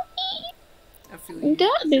said kind? I feel you.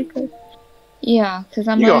 Yeah, because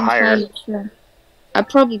I'm You not go higher. entirely sure. I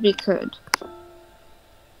probably could.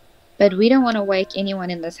 But we don't want to wake anyone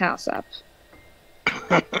in this house up.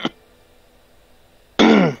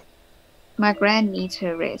 My gran needs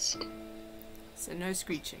her rest. So no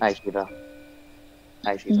screeching. Hi, Sheeta.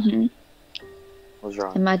 Hi, Sheeta. Hmm. What's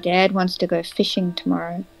wrong? And my dad wants to go fishing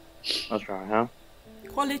tomorrow. What's wrong, huh?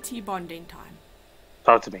 Quality bonding time.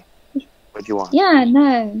 Talk to me. What do you want? Yeah,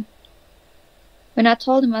 no. When I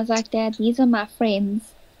told him, I was like, Dad, these are my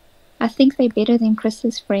friends. I think they're better than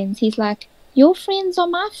Chris's friends. He's like, your friends are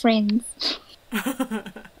my friends.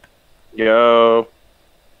 Yo.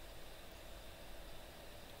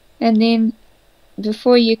 And then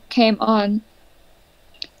before you came on,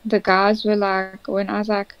 the guys were like, when I was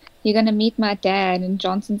like, you're going to meet my dad. And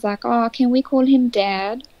Johnson's like, oh, can we call him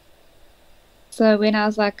Dad? So when I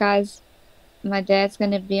was like, guys, my dad's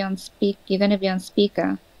going to be on you're going to be on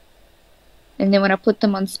speaker. And then when I put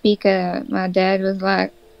them on speaker, my dad was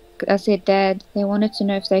like, I said, Dad, they wanted to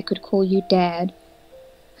know if they could call you Dad.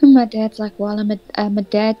 And my dad's like, well, I'm a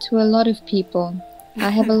dad to a lot of people.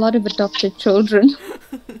 I have a lot of adopted children.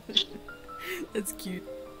 That's cute.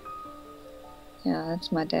 Yeah,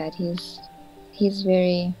 that's my dad. My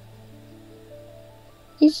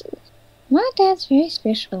dad's very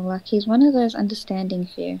special. Like, he's one of those understanding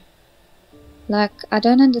few. Like, I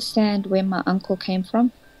don't understand where my uncle came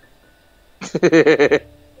from.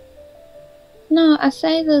 No, I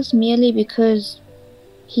say this merely because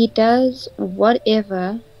he does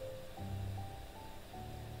whatever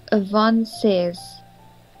Yvonne says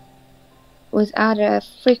without a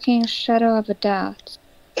freaking shadow of a doubt.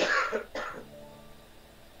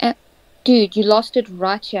 And, dude, you lost it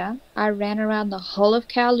right here. I ran around the whole of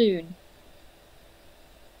Kowloon.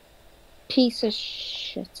 Piece of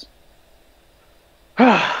shit.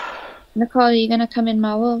 Nicole, are you gonna come in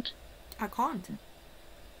my world? I can't.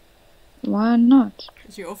 Why not?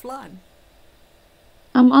 Because you're offline.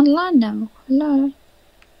 I'm online now. Hello.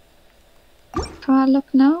 Can I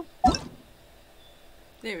look now?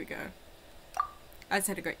 There we go. I just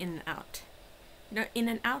had to go in and out. You know, in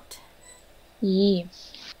and out? Yeah.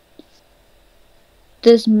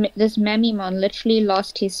 This Mamimon literally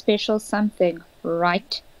lost his special something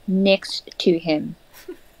right next to him.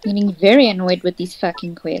 Getting very annoyed with these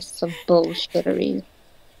fucking quests of bullshittery.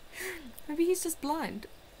 Maybe he's just blind.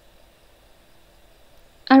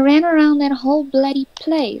 I ran around that whole bloody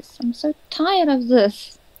place. I'm so tired of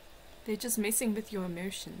this. They're just messing with your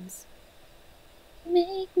emotions.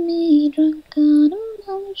 Make me drunk on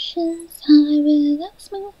emotions, high without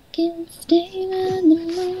smoking, stay in the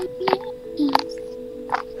loneliness.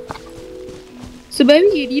 So maybe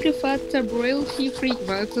you need to find some royalty-free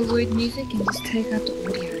Vocaloid music and just take out the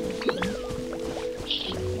audio.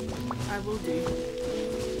 I will do.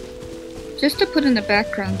 Just to put in the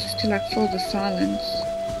background, just to like fill the silence.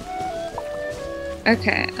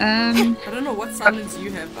 Okay, I don't know what silence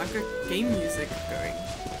you have. I've got game music going.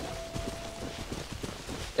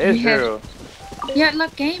 It's true. Yeah,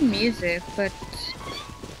 like game music, but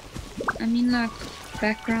I mean like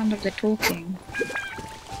background of the talking.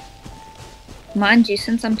 Mind you,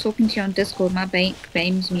 since I'm talking to you on Discord, my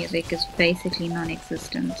games music is basically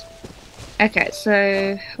non-existent. Okay,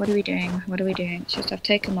 so what are we doing? What are we doing? It's just I've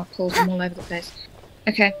taken my pills, I'm all over the place.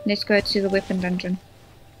 Okay, let's go to the weapon dungeon.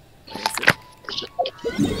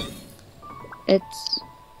 It's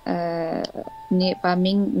near by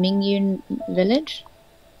Mingyun village.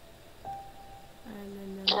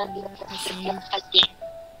 I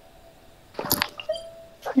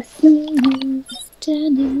see you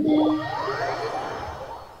standing there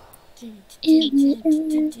in the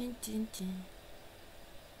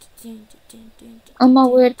air. Oh my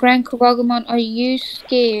word, Grand Kawagumon, are you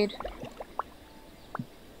scared?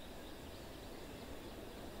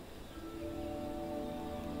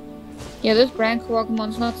 Yeah, this Grand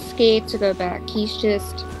Kawagumon's not scared to go back. He's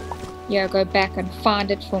just, yeah, go back and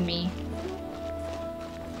find it for me.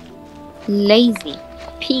 Lazy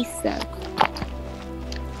piece of.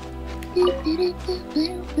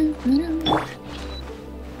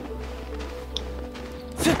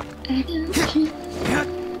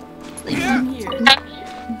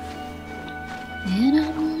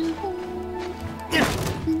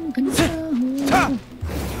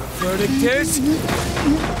 Verdict is?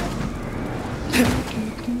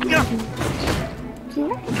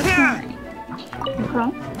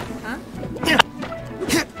 Huh?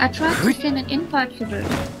 I tried to send an invite for this.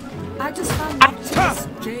 I just found Optimus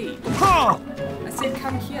Jade. I said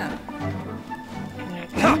come here.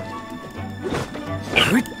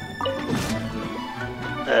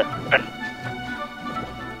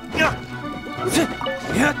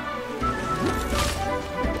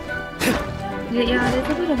 Yeah, there's a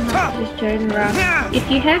bit of monsters Jade around. If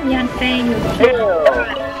you have Yan Fei in your team,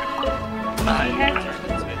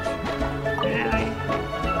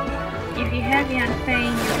 if you have Yan Fei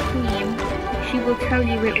in your team, she will tell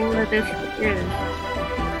you where all of this is.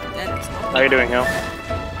 How are you doing, Hill?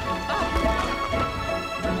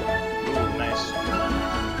 Nice.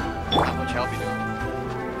 How much help you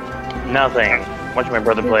doing? Nothing. Watching my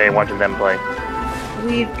brother play and watching them play.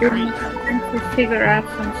 We've been trying to figure out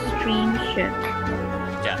some stream shit.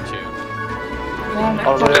 Got you.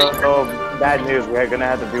 Also, bad news. We're gonna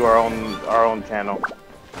have to do our own channel.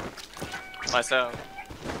 Myself.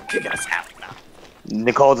 Kick us out now.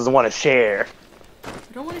 Nicole doesn't want to share. I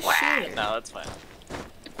don't want to share. No, that's fine.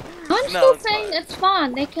 I'm still saying it's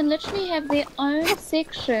fine. They can literally have their own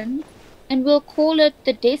section, and we'll call it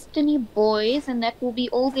the Destiny Boys, and that will be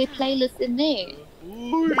all their playlists in there.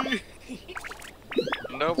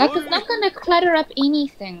 No like, it's not gonna clutter up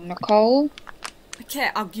anything, Nicole. Okay,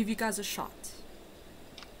 I'll give you guys a shot.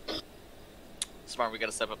 Smart, we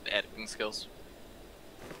gotta step up the editing skills.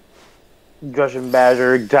 Genshin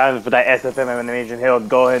Badger, time for that SFM animation. Hill,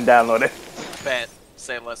 go ahead and download it. Bet.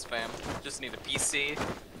 Say less, fam. Just need a PC.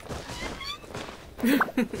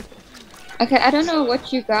 Okay, I don't know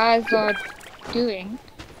what you guys are doing,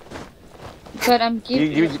 but I'm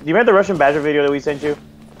giving You remember the Russian Badger video that we sent you?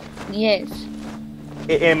 Yes.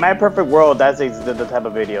 In my perfect world, that's the type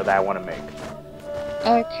of video that I want to make.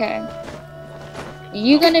 Okay.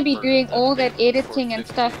 You're gonna be doing all that editing and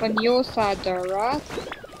stuff on your side though, right?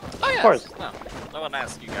 Oh, yes. Of course. No one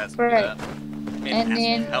asked you guys to Right. do that.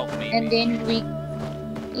 And then we,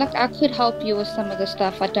 like, I could help you with some of the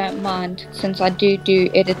stuff. I don't mind, since I do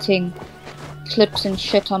editing clips and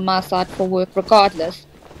shit on my side for work regardless.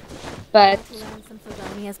 But Some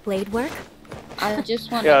Sylvania's blade work? I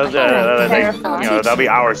just want Yeah, to clarify. that'll be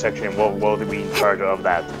our section. We'll be in charge of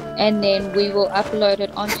that. And then we will upload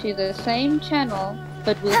it onto the same channel,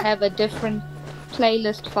 but we'll have a different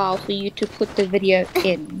playlist file for you to put the video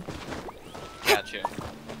in. Gotcha.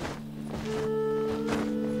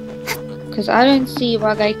 Because I don't see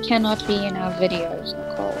why they cannot be in our videos,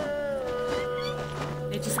 Nicole.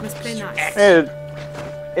 Nice.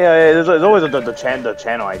 Yeah, there's always the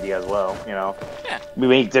channel idea as well, you know. Yeah. We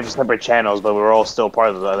make different separate channels, but we're all still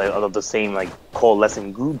part of the same like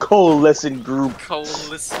coalescing group. Coalescing.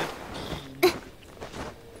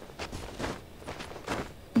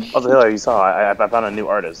 Also, Hillary, you saw I found a new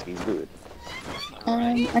artist. He's good.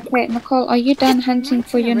 Okay, Nicole, are you done hunting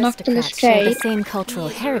for your Noctilus Aristocrats share the jade? same cultural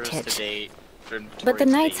heritage. Today, But the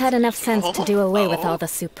knights had enough sense to do away with all the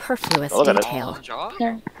superfluous Look at it. detail.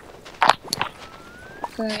 Okay.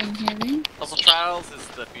 Go in here then. Also, Trials is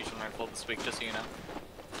the fusion rifle this week, just so you know.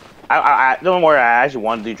 I don't worry. I actually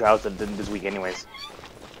want to do trials this week, anyways.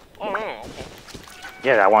 Oh, okay.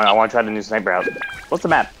 Yeah, I want to try the new sniper out. What's the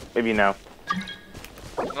map? Maybe you know.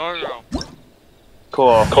 No.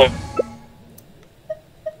 Cool.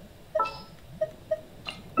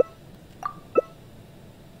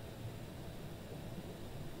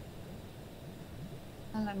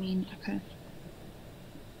 Well, I mean, okay.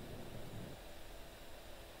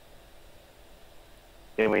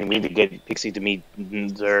 Yeah, we need to get Pixie to meet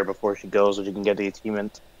her before she goes, so she can get the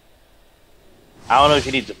achievement. I don't know if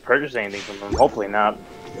she needs to purchase anything from him. Hopefully not.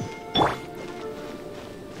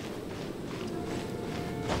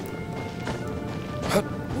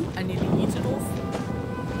 Ooh, I nearly eat it off.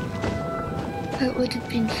 That would have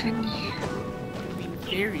been funny. It would have been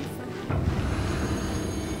very funny.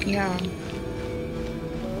 Yeah.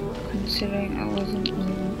 Considering I wasn't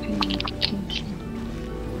even paying attention.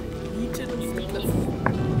 Eat it off the cliff.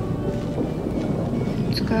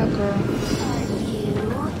 Let's go, girl.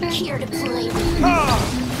 Here to play.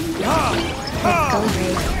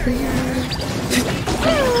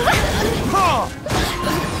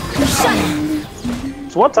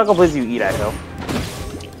 So what taco place do you eat at, Hill?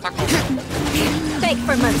 Beg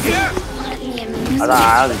for mercy.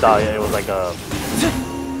 I just thought it was like a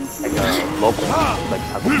local like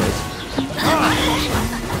taco place.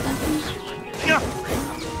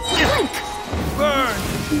 Burn!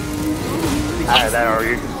 That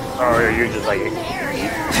or you're just like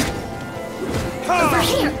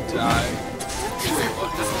Die.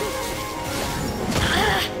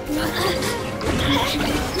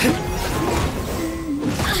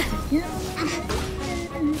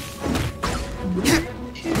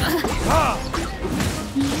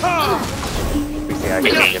 yeah, I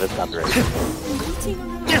can't get a copyright.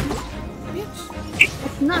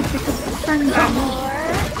 It's not because it's fun.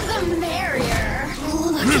 The merrier.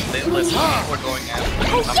 Listen, we're going at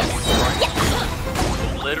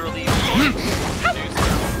literally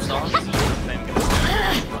produce songs and then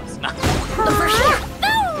get not. Over here.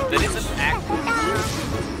 That is an act.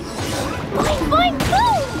 Fine,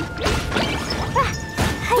 boom.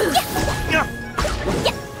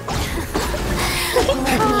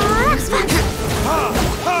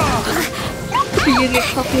 You get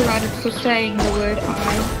copyrighted for saying the word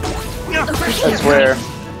I. I swear.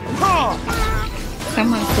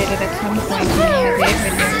 Someone said it at some point in their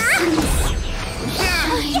video.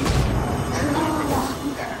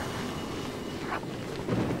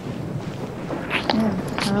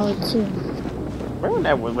 Yeah, I would too.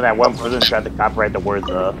 Remember when that one person tried to copyright the words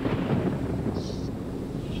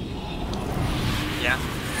Yeah.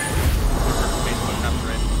 Facebook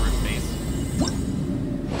copyright the word face.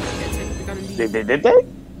 That's it, we gotta leave. Did they?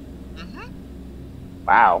 Mm-hmm.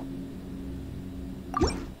 Wow.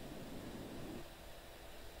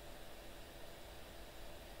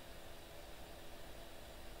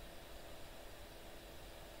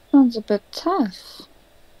 Sounds a bit tough.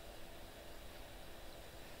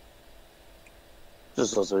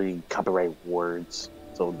 Just also you copyright words.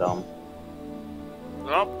 So dumb.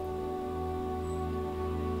 Nope.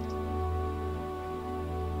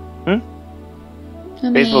 I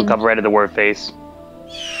Facebook mean, copyrighted the word face.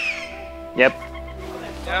 Yep.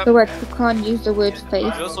 so what, you can't use the word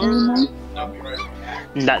face anymore? Nope, you're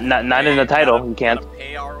right. Not in the title. You can't.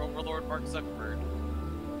 Pay our overlord Mark Zuckerberg.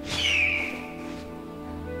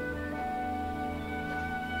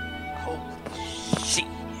 Holy shit.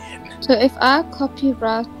 So if I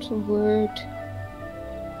copyright the word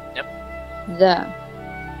Yep. the,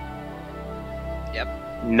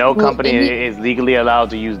 No Well, company is legally allowed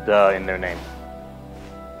to use the in their name.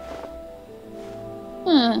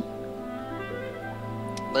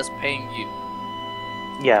 Less paying you.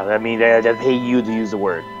 Yeah, I mean they pay you to use the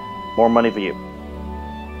word. More money for you.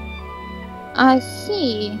 I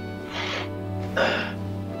see.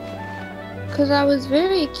 Because I was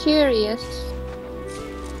very curious.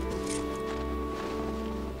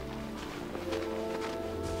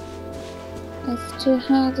 As to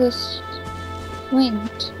how this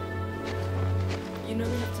went. You know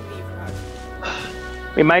we have to leave, right?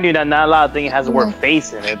 I mean, mind you, not a lot of things has the word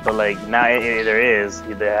face in it, but like now there is.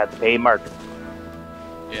 You have to pay market.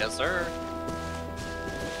 Yes, sir.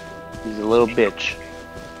 He's a little bitch.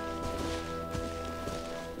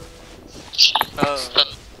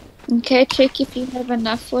 Okay, check if you have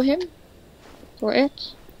enough for him. For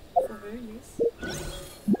it. For her, yes.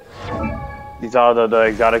 These are the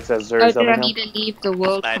exotic accessories. Oh, did I need to leave the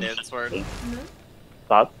world? I did, sword. No.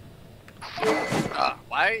 Thoughts?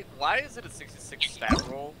 Why is it a 66 stat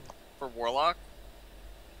roll for Warlock?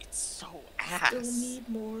 It's so ass. Still need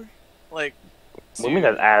more. Like, What do you mean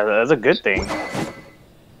that's a good thing?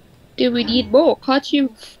 Do we need more? Can't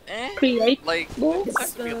you create like, more? it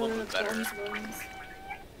has to be a little bit better.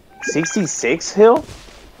 66 Hill?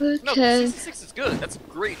 No, Okay. 66 is good. That's a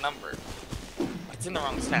great number. It's in the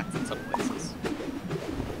wrong stats in some places.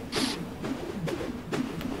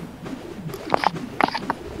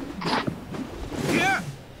 Yeah.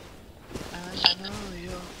 I know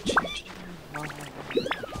you're changing your mind.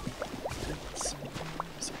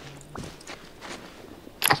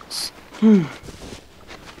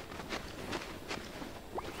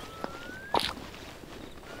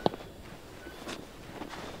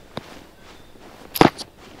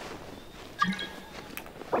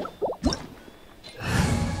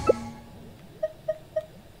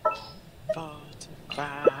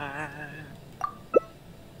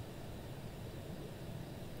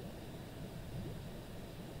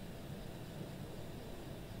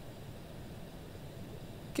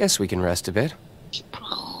 Guess we can rest a bit.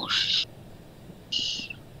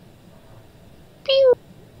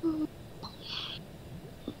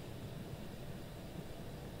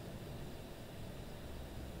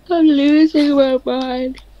 I'm losing my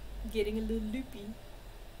mind. Getting a little loopy.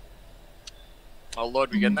 Oh lord,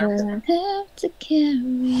 we getting there? I have to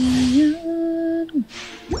carry on.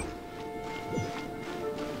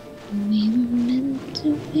 We were meant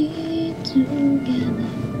to be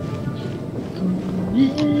together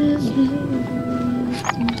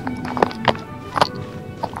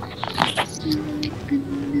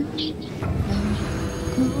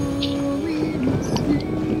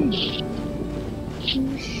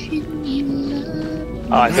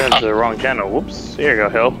Oh, I sent it to the wrong channel. Whoops. Here you go,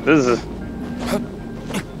 Hill. This is.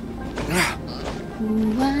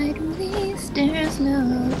 Why do these stairs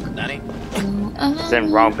look? Danny?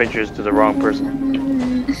 Send wrong pictures to the wrong person.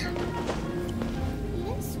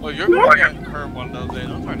 Well, you're gonna get her one of those days.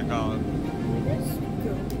 I'm trying to call it.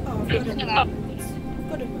 Oh, I've got a moment.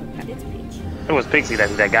 Let's pitch. It was Pixie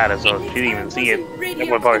that got it, so she didn't even see it. It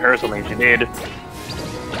would probably hurt something she did. Wait,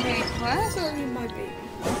 what? Sorry, my baby.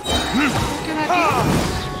 What did I do?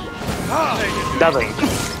 Nothing.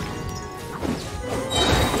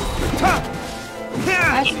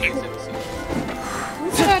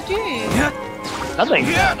 What did I do? Nothing.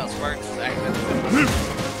 Yeah, no, Sparks is active.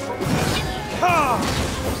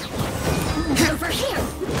 Over here.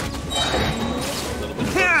 A little bit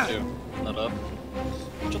of both, too. Not up.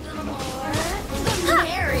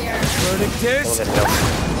 Burning disc. Look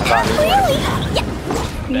at Hill.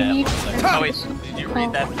 Damn, one second. Oh wait, did you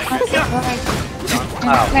read that thing?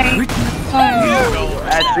 Oh.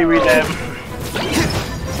 Actually, read that.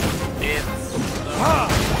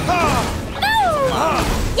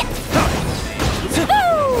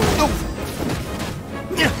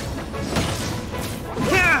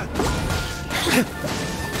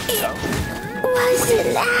 Was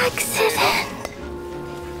an accident.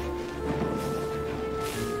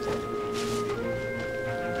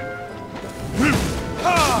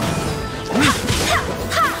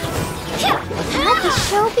 Let the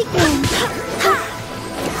show begin.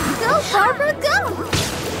 Go, Barbara, go!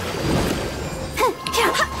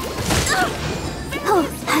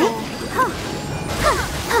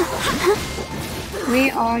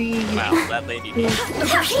 Where are you? Wow, that lady.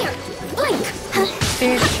 Over here. Blink.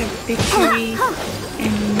 Bitch of victory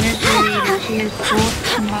and misery that she has brought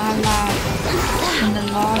to my life in the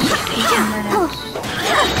last 8 minutes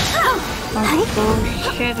of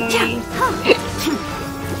bullshittery.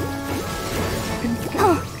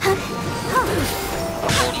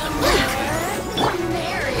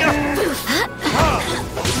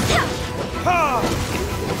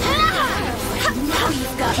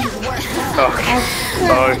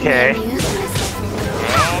 Okay.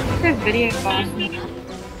 The video last night.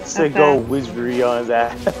 Said go wizardry on his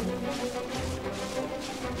ass.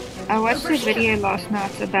 I watched a video last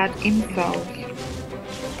night about incels.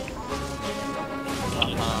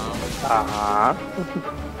 Uh-huh.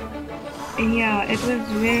 Yeah, it was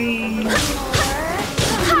very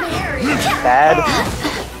Bad.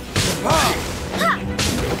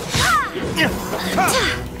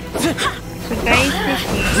 so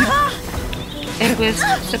basically it was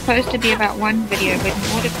supposed to be about one video, but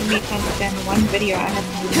in order for me to understand the one video, I have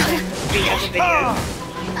to understand the 3 other videos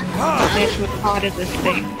that were part of this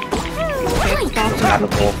thing. So it started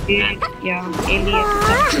with this dude, Elliot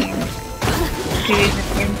something, who is an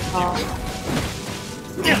incel.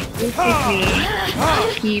 And basically,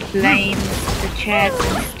 he blames the Chads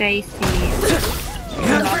and Stacy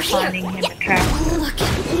for not finding him attractive. Look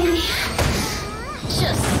at me.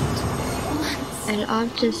 Just once. And I'm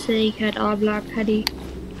just saying that I'm like, honey,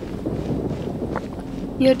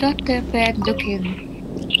 you're not that bad looking.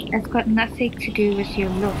 It's got nothing to do with your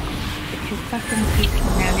look. It's your fucking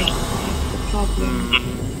personality that's the problem.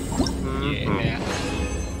 Yeah.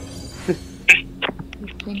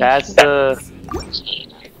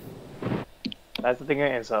 That's the thing in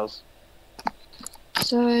incels.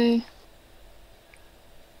 So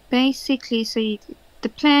basically, the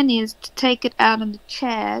plan is to take it out on the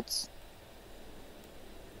Chads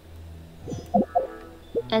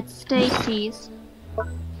at Stacy's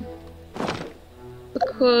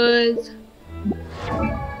because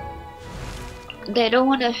they don't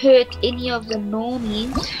want to hurt any of the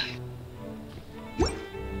normies.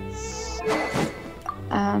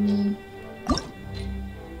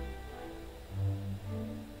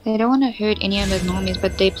 They don't want to hurt any of the normies,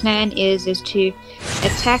 but their plan is to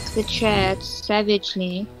attack the Chads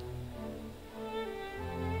savagely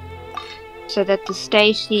so that the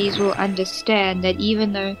Stacys will understand that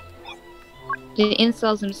even though the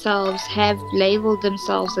incels themselves have labeled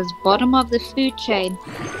themselves as bottom of the food chain,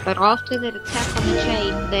 but after that attack on the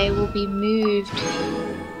chain, they will be moved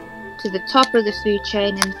to the top of the food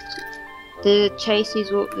chain, and the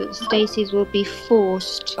Stacys will be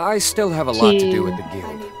forced. I still have a lot to do with the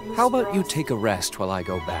guild. How about you take a rest while I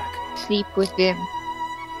go back? Sleep with them.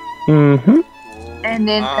 Mm-hmm. And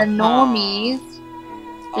then the normies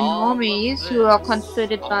who are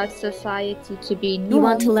considered by society to be normal, You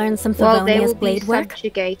want to learn some well, they will Favonia's be blade work?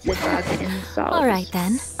 subjugated by the incels. Alright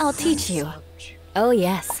then, I'll teach you. Oh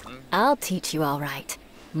yes, I'll teach you alright.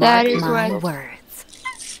 That Mark is my what words.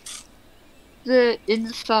 the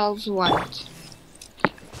incels want.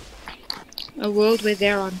 A world where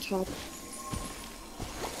they're on top.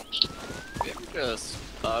 Have you ever just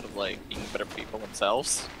thought of like being better people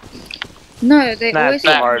themselves? No, they Nah, always it's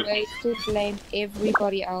find hard. ways to blame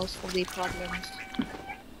everybody else for their problems.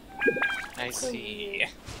 I see.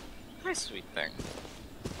 Hi, sweet thing.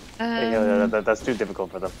 That's too difficult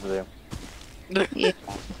for them to do. Yeah.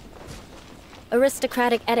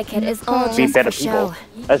 Aristocratic etiquette is all Be just better for people.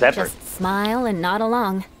 show. That's effort. Just smile and nod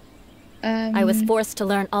along. I was forced to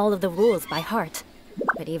learn all of the rules by heart,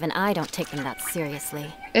 but even I don't take them that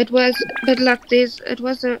seriously. It was, but like it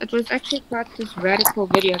was actually quite this radical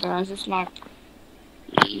video that I was just like,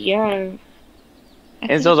 yo.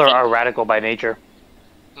 Incels are radical by nature.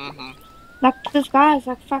 Mm-hmm. Like this guy is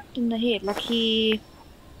like fucked in the head. Like he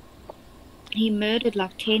murdered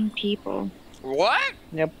like 10 people. What?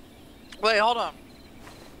 Yep. Wait, hold on.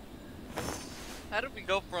 How did we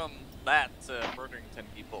go from that to murdering 10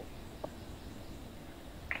 people?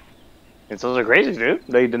 Incels are crazy, dude.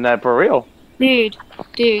 They did that for real. Dude.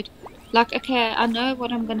 Like, okay, I know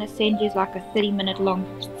what I'm gonna send you is like a 30-minute long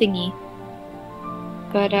thingy.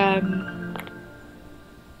 But,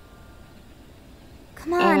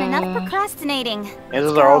 Come on, enough procrastinating.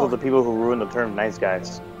 Incels are also the people who ruin the term nice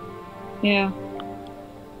guys. yeah.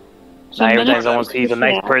 So Now I'm every gonna time someone sees a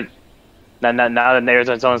nice person, now that every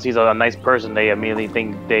time someone sees a nice person, they immediately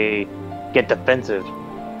think they get defensive.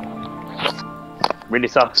 Really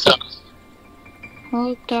sucks.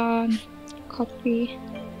 Hold on. Copy.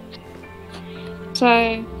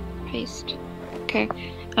 So, paste. Okay.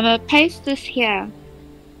 I'm gonna paste this here.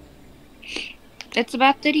 It's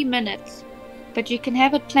about 30 minutes. But you can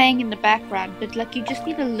have it playing in the background. But like, you just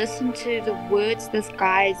need to listen to the words this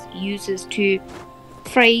guy uses to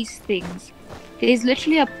phrase things. There's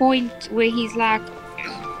literally a point where he's like,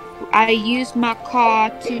 I used my car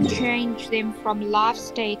to change them from life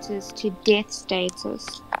status to death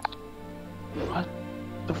status. What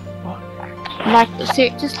the fuck? Like, so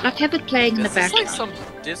just like have it playing in the Is this background. like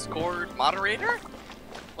some Discord moderator?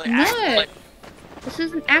 Like, No! This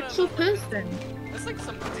is an actual person. It's like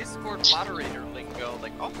some Discord moderator lingo.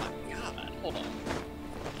 Like, oh my god, hold on.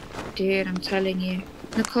 Dude, I'm telling you.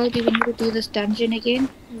 Nicole, do we need to do this dungeon again?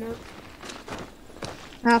 Nope.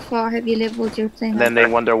 How far have you leveled your thing? Then they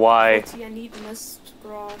wonder why. 40, I need mist,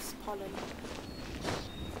 grass, pollen.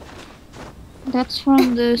 That's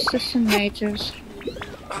from the system majors.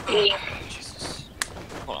 Jesus.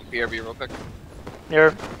 Hold on, BRB real quick.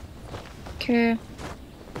 Here. Okay. I'm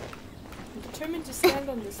determined to stand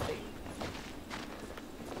on this thing.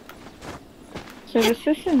 So the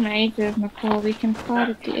system majors, Nicole, we can fight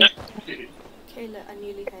at the end. Kayla, I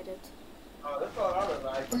nearly had it.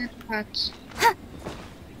 What?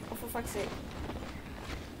 Oh, for fuck's sake.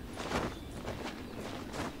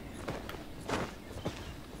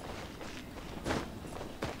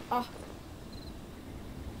 Oh.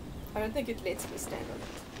 I don't think it lets me stand on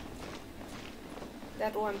it.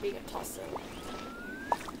 That or I'm being a tosser.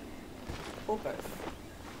 Or both.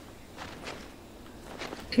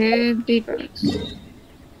 Could be both.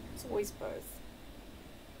 It's always both.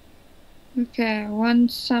 Okay, one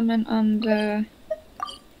summon on the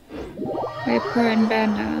paper and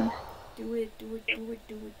banner. Do it, do it, do it,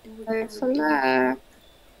 do it, do it. Go for luck.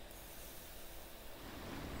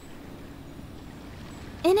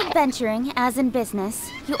 In adventuring, as in business,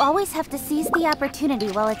 you always have to seize the opportunity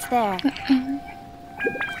while it's there.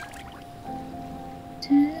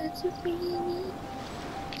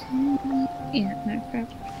 Yeah, no crap.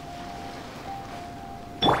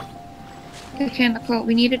 Okay, Nicole,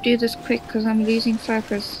 we need to do this quick because I'm losing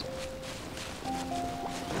focus.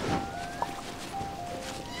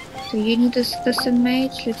 So you need this listen,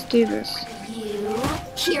 mage. Let's do this. You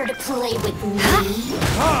here to play with me?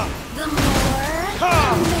 The more,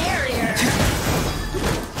 the merrier.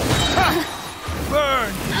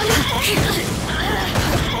 Burn!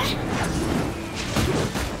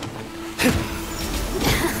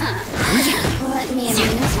 Let me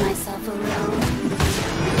amuse myself a little.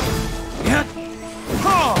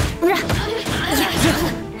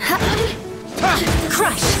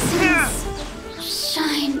 Crush!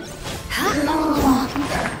 Shine no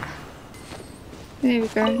longer. There we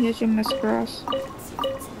go. Here's your Miss Grass.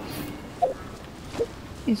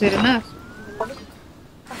 Is it enough?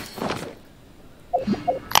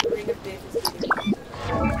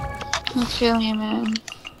 I feel you, man.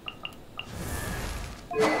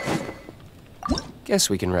 Guess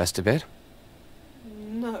we can rest a bit.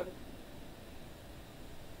 No.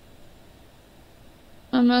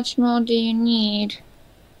 How much more do you need?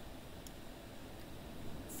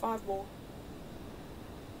 5 more.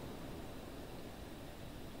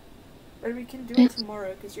 But we can do it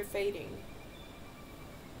tomorrow because you're fading.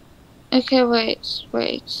 Okay, wait.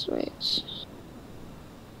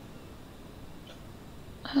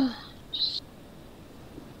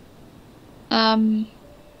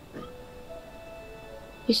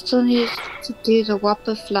 We still need to do the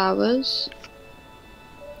Whopper flowers.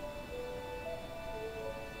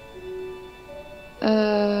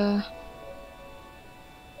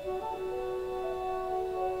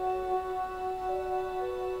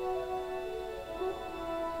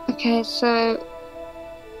 Okay, so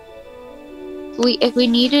we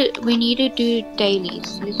need to do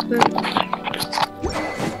dailies.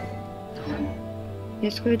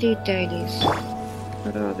 Let's go do dailies.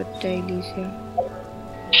 What are the dailies here?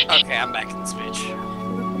 Okay, I'm back in this bitch.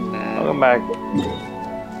 Welcome back.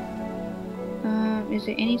 Is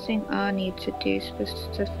there anything I need to do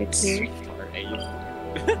specifically?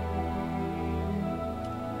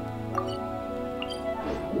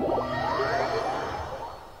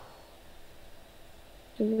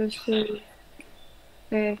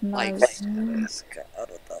 Like this. God,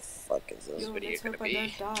 what the fuck is this Yo, video let's gonna hope I be?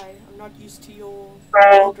 don't die. I'm not used to your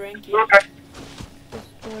old ranking.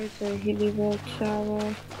 Destroy the hilly world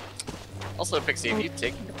shower. Also, Pixie, have you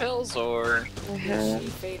taken the pills or? I have. She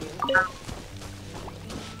fading.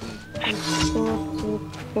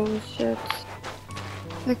 Bullshit.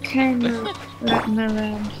 Okay, no, letting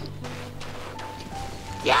around.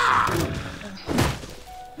 Yeah!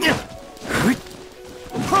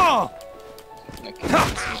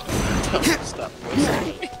 Stop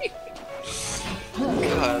voicing me.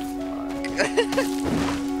 God, fuck.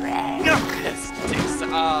 This takes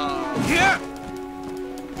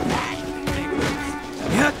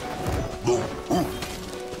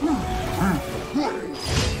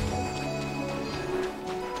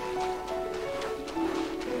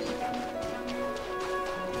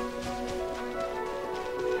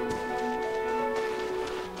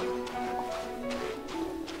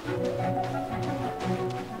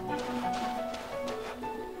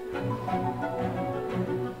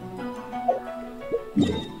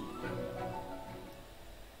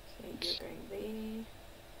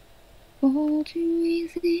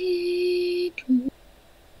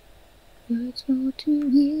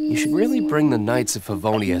You should really bring the Knights of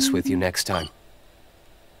Favonius with you next time.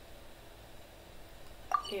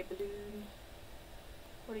 Okay, Balloon.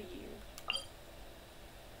 What are you?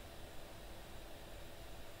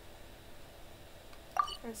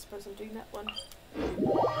 I suppose I'm doing that one.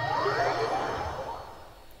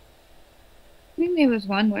 I think there was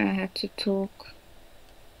one where I had to talk.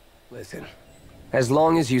 Listen, As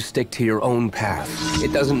long as you stick to your own path,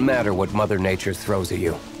 it doesn't matter what Mother Nature throws at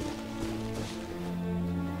you.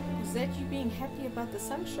 Is that you being happy about the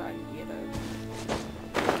sunshine, weirdo?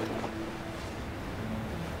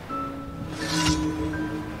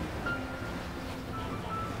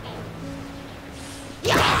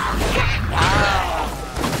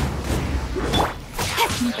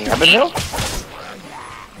 Rabbit Hill?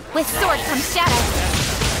 With sword comes shadow.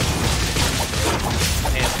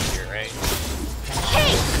 You're right.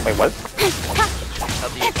 Wait, what? How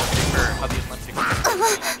the Atlantic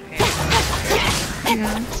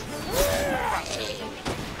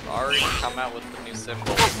already come out with the new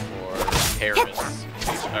symbol for Paris,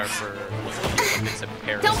 or for the Olympics in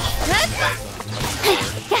Paris.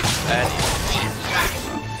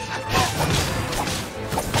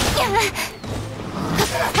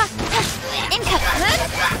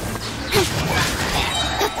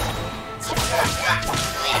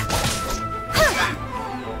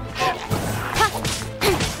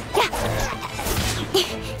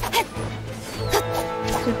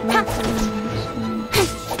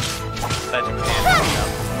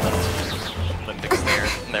 Olympics there,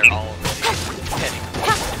 and they're all heading.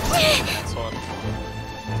 That's one.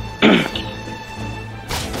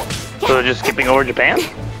 So they're just skipping over Japan?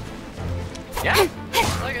 Yeah.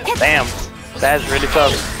 Damn. That's really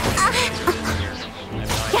tough.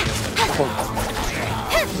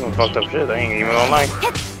 Fucked up shit. I ain't even online.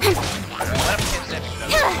 It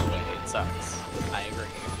sucks. I agree.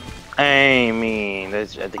 I mean,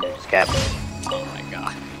 that's, I think it's capped. Oh my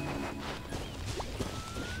god.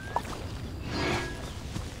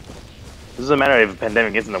 It doesn't matter if a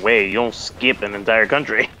pandemic gets in the way, you don't skip an entire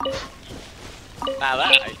country. Now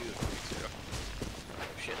that I do.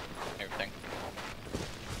 Shit. Everything.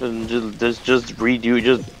 Just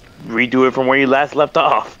redo it from where you last left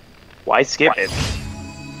off. Why skip it?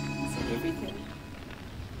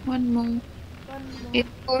 One more. It's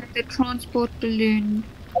for the transport balloon.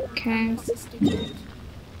 Okay.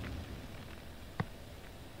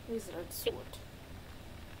 Where's that sword?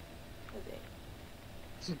 Oh,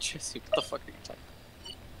 there. Jesse, what the fuck are you talking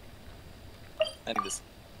about? I need this.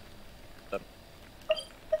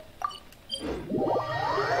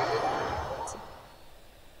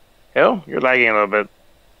 Hell, you're lagging a little bit.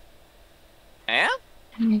 Yeah?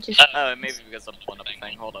 Just... maybe because I'm pulling up the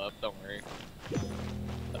thing. Hold up, don't worry.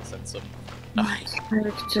 I've sent some.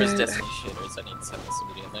 First Destiny shitters, I need to send this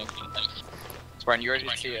immediately. Spartan, you ready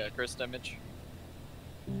to see a cursed image?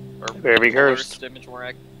 Or better be cursed. Image more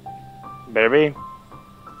accurate? Better be.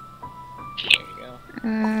 There you go.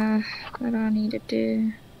 What do I need to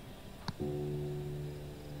do?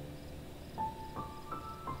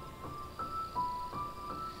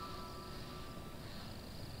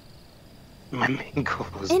 My main goal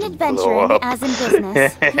was In to blow adventuring, up. as in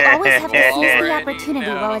business, you always have to seize the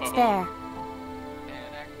opportunity while it's there. And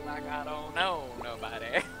act like I don't know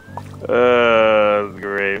nobody. That's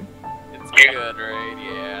great. It's good, right?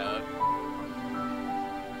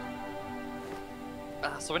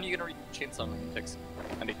 Yeah. So when are you gonna read Chainsaw Man Fix?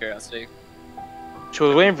 Out of curiosity. She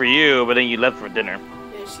was waiting for you, but then you left for dinner.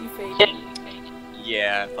 Yeah, she faded.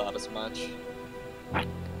 Yeah, I thought as much.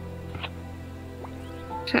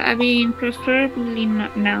 So, I mean, preferably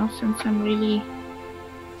not now, since I'm really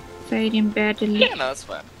fading badly. Yeah, no, that's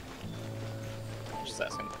fine. Just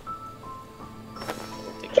asking.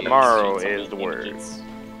 Tomorrow is the word.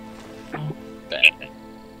 Bad.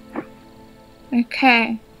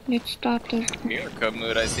 Okay, let's start this. Miracle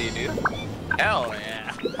mood, I see, dude. Hell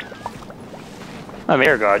yeah. I'm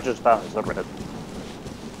here, God. I just found the subreddit.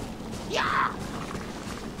 Yeah.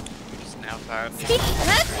 Just now found.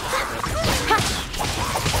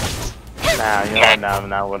 Nah, you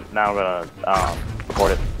know what? Now I'm gonna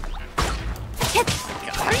record it.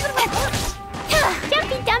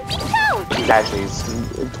 Jumpy dumpy toad! Actually, it's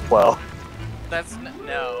 12. That's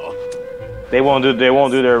no. They won't do their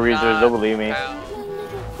research. They'll believe me.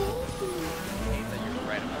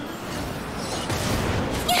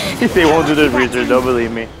 They won't do their research. They'll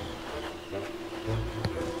believe me.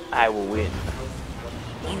 I will win.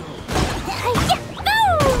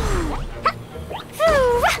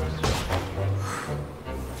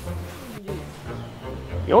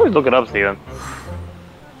 You always look it up, Steven.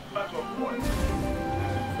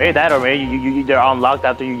 Maybe that, or maybe they're unlocked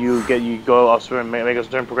after you go off and make a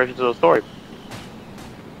certain progression to the story.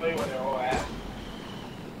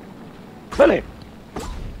 Really?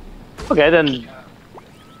 Okay, then.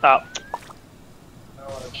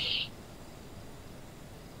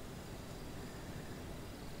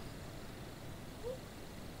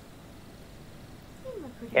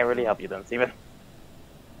 Can't really help you then, Steven.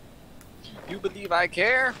 You believe I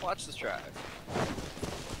care? Watch this drive.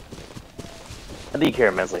 I think you care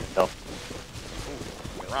immensely, though.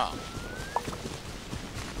 You're wrong.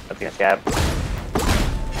 That's against Gab.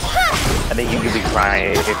 I think you could be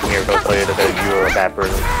crying if you're a cosplayer that you're a bad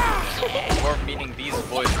person. Or meaning these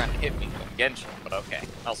boys trying to hit me from Genshin, but okay.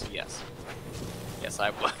 Also, yes. Yes, I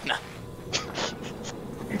would.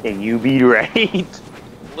 And you be right.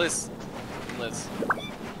 Listen.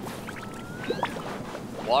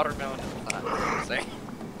 Watermelon is not what I'm saying.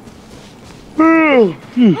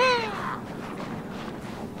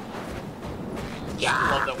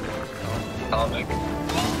 Love that comic.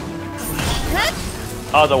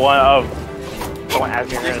 Oh, the one of someone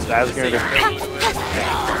asking her to...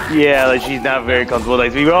 Yeah, like she's not very comfortable.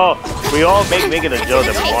 Like we all make it a joke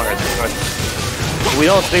that we want her to, but we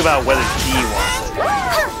don't think about whether she wants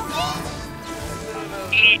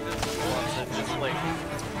it. Just like,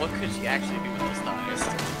 what could she actually do with those thighs?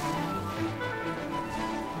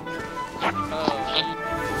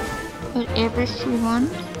 Whatever she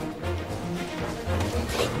wants.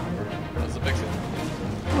 What's the big thing?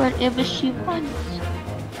 Whatever she wants.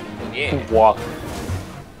 Yeah. Walk.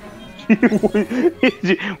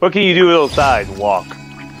 What can you do with those thighs? Walk.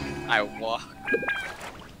 I walk.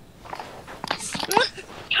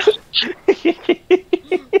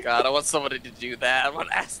 God, I want somebody to do that. I want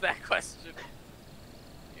to ask that question.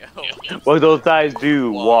 Yo, what those thighs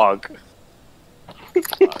do? Walk.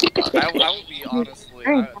 I will be honestly.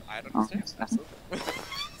 I understand.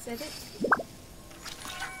 Said it?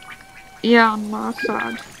 Yeah, on my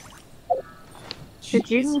side. Did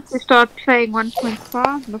you need to start playing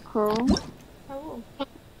 1.5, Nicole? Oh.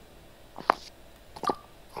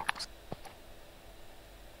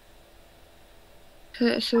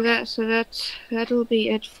 So that'll be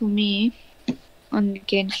it for me on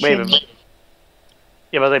Genshin. Wait,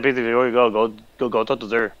 yeah, but like basically, go talk to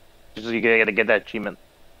Zer. Just so you gotta get that achievement.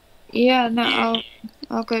 Yeah, no,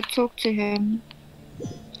 I'll go talk to him.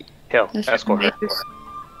 Hell, escort her.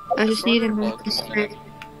 I just need to make this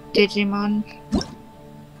Digimon.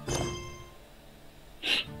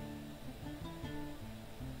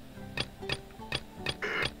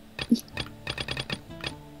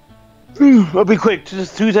 I'll be quick.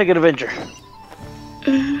 Just 2-second adventure.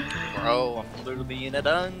 Bro, I'm literally in a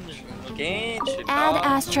dungeon. Genshin. Add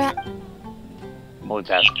Astra.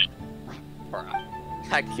 Multitask. Bro.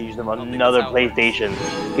 Can you use them another PlayStation?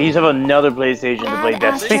 Can you use them another PlayStation to play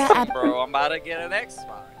Destiny? Bro, I'm about to get an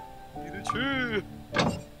Xbox. Get it true.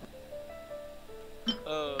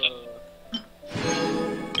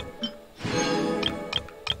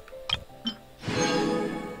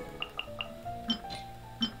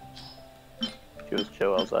 Just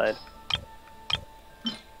chill outside.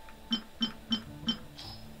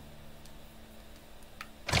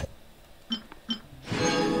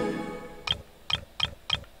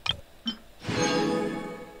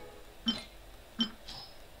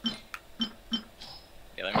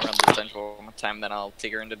 Yeah, let me run this dungeon one more time, then I'll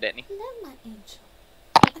take her into Destiny. Hello, my angel.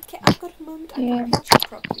 Okay, I've got a moment I can pet you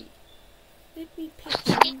properly. Let me pet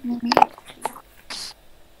you.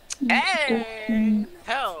 Hey!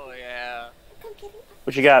 Hell yeah!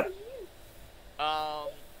 What you got?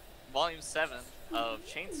 Volume 7 of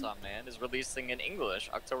Chainsaw Man is releasing in English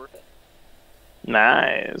October 5th.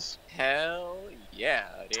 Nice. Hell yeah,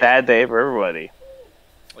 dude. Sad day for everybody.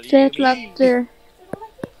 Sad like the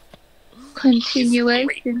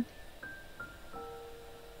continuation.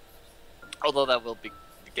 Although that will be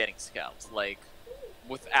getting scalped, like,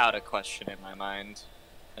 without a question in my mind.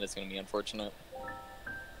 And it's gonna be unfortunate.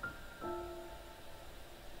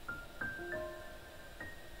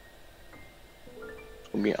 It's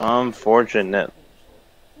gonna be unfortunate.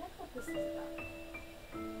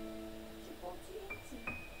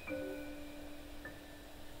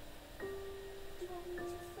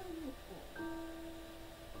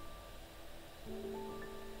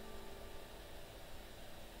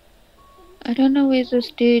 I don't know where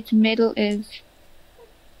this dude's medal is.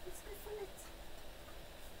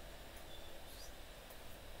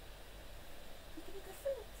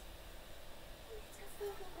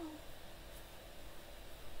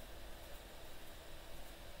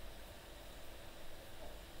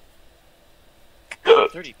 Oh,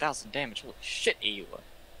 30,000 damage, holy shit, AU.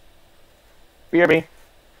 BRB.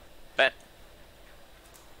 Bet.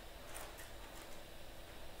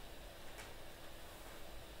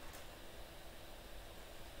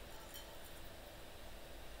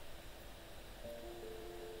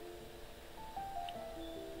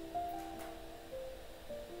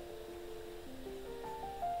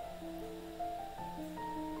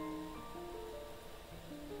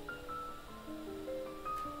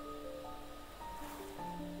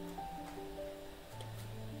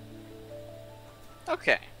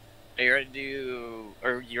 Okay. Are you ready to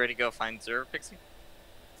or you ready to go find Zero, Pixie?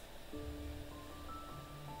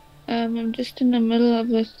 I'm just in the middle of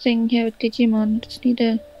a thing here with Digimon. Just need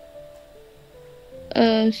to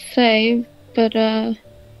save, but Gotcha.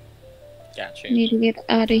 need to get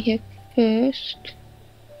out of here first.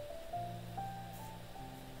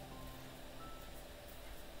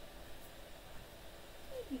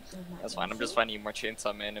 That's fine. I'm just finding you more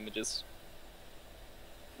Chainsaw Man images.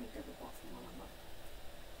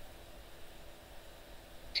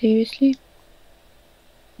 Seriously?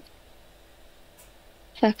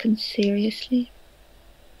 Fucking seriously?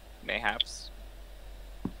 Mayhaps.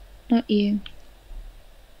 Not you.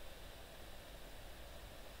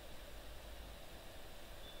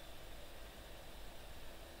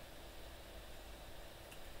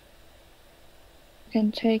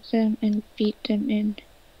 Can take them and beat them in.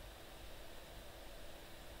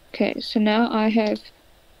 Okay, so now I have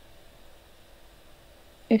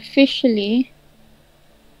officially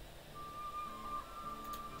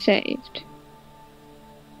saved.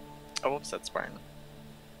 Oh, whoops, that's Spartan.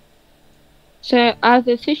 So I've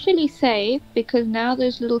officially saved because now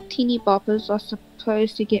those little teeny boppers are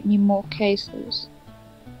supposed to get me more cases.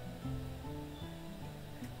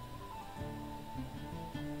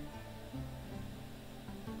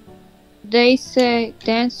 They say,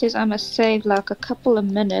 Dan says I must save like a couple of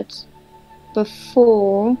minutes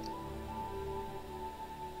before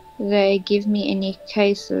they give me any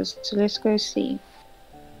cases. So let's go see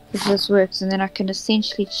if this works, and then I can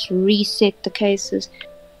essentially just reset the cases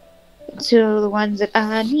to the ones that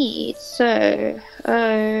I need. So,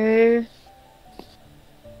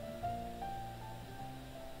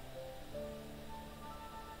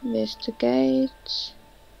 investigate.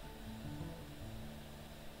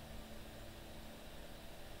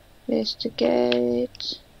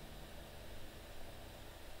 Investigate.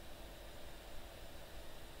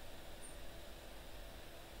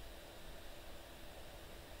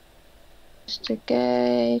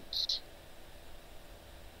 Investigate.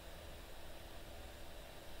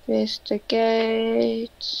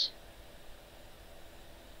 Investigate.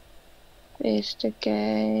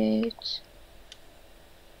 Investigate.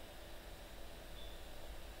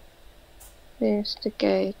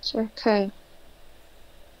 Investigate. Okay.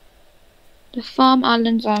 The farm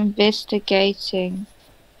islands are investigating.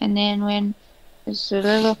 And then when it's a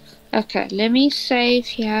little... Okay, let me save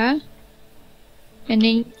here. And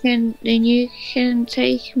then you can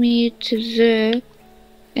take me to Zur.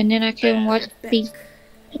 And then I can watch these...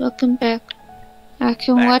 Welcome back. I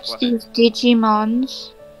can watch these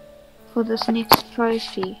Digimons for this next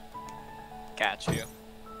trophy. Got you.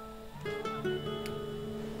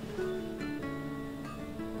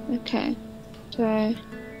 Okay. So...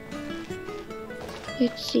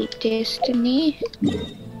 let's see, Destiny.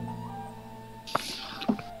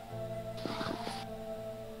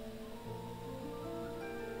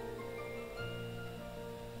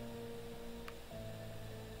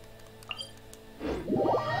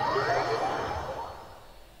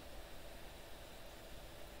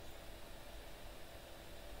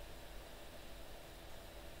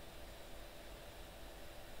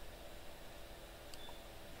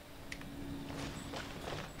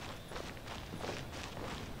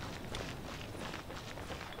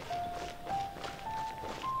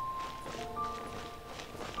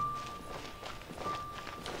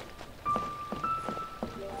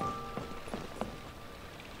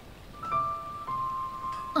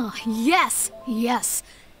 Oh, yes! Yes!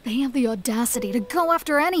 They have the audacity to go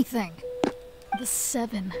after anything! The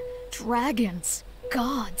 7 dragons,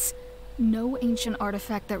 gods. No ancient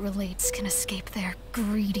artifact that relates can escape their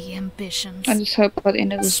greedy ambitions. I just hope by the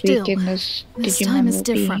end of this weekend this time Digimon is will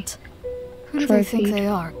different. Who do they think they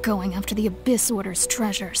are, going after the Abyss Order's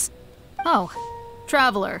treasures? Oh,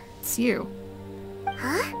 Traveler, it's you.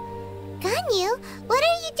 Huh? Ganyu, what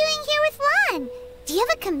are you doing here with Lan? Do you have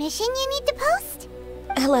a commission you need to post?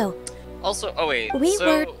 Hello. Also, oh wait, We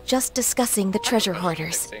were just discussing the treasure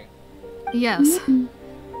hoarders. Yes.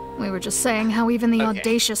 We were just saying how even the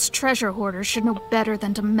audacious treasure hoarders should know better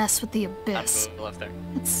than to mess with the Abyss.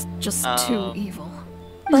 It's just too evil.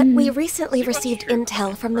 But we recently received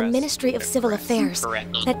intel from the Ministry of Civil Affairs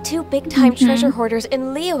that 2 big-time treasure hoarders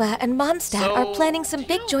in Liyue and Mondstadt are planning some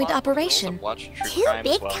big joint operation. 2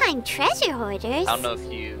 big-time treasure hoarders? I don't know if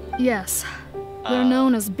you... Yes. They're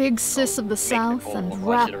known as Big Sis of the South and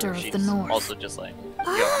Raptor of the North. Also just like, yo,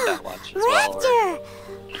 I'm down to watch as Raptor!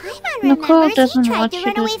 Nicole doesn't he tried watch to it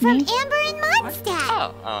run away with from me. Amber and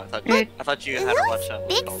Mondstadt. I thought you had to watch that.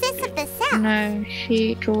 Big Sis of the South. No,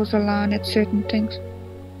 she draws a line at certain things.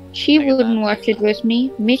 She wouldn't watch it with me.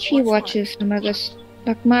 Mitchie watches some of this,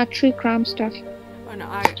 like my true crime stuff. Oh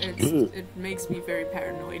no, it makes me very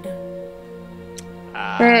paranoid.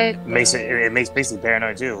 It makes basically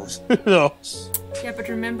paranoid too. No. Yeah, but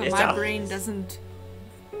remember, my brain doesn't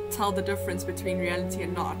tell the difference between reality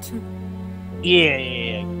and not.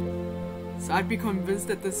 Yeah. So I'd be convinced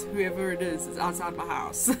that whoever it is outside my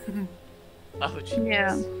house. Oh, geez.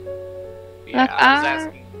 Yeah. Yeah, Like, I was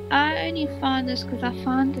asking. I only find this because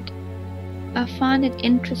I find it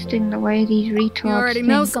interesting the way these retards You already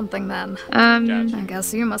know think. something then. Gotcha. I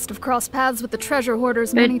guess you must have crossed paths with the treasure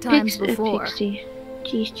hoarders many times before. Pixie,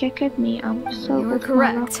 jeez, check at me. I'm so. You were off my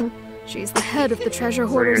correct. rocker. She's the head of the treasure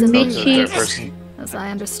hoarders in Mitchie. the As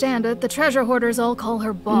I understand it, the treasure hoarders all call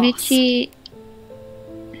her boss. Mitchie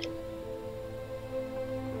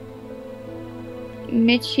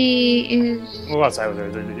is. We'll go outside with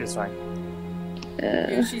her. It's fine.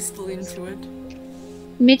 Yeah, she's still into it.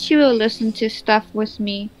 Mitchie will listen to stuff with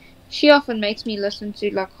me. She often makes me listen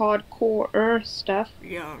to like hardcore Earth stuff.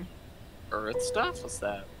 Yeah. Earth stuff? What's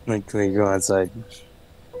that? Like, we go outside.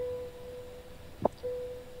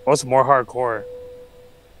 What's more hardcore?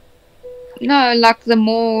 No, like the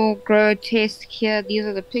more grotesque here. These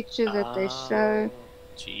are the pictures that they show.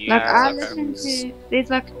 Geez, Like I listen to. There's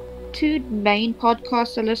like 2 main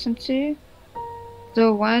podcasts I listen to.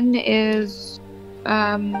 The one is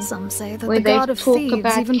some say that where the they god of talk thieves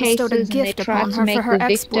about even bestowed a cases and they gift try upon to her make for her the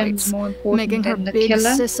victims exploits, more important making her than the big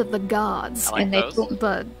killer. sis of the gods. And they talk,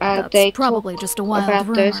 but they that's probably talk just a wild about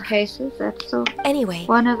rumor. those cases. That's all. Anyway,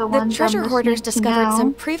 One of the the ones treasure I'm hoarders listening to discovered now,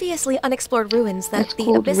 some previously unexplored ruins that it's the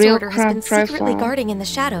called Abyss Real Order has been Crime secretly Profile. guarding in the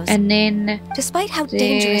shadows. And then despite how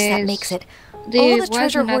dangerous that makes it, all there the was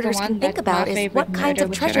treasure another hoarders one can think that my about is favorite what kind murder, of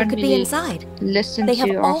which I treasure don't could be really inside. listen They have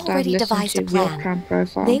to after I already listened devised to a Real plan. Crime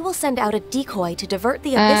Profile. They will send out a decoy to divert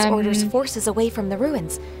the Abyss Order's forces away from the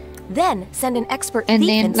ruins. Then send an expert And thief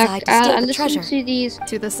then, inside like, to I steal the listen treasure. to these,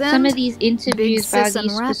 this some end, of these interviews Big by Sis and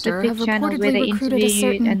these Raptor specific have channels where they reportedly recruited a interview you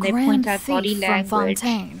certain and they point grand out body thief from language,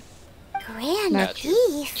 Fontaine. Grand like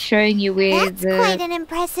Thief. showing you where That's quite an the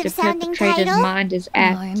impressive sounding perpetrator's title. mind is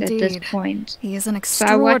at Oh, at this indeed. point. He is an So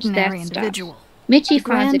I watch that extraordinary stuff. individual. Mitchie The finds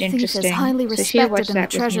Grand it Thief interesting, is highly so she'll watch respected in the that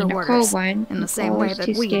with me. treasure Nicole hoarders, won't. in the same Nicole way is that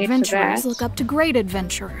too we scared for adventurers that. look up to great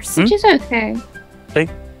adventurers. Which is okay. Hey.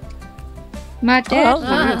 My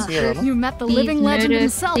dad You met the these living legend murder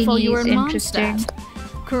himself while you were in thingies interesting.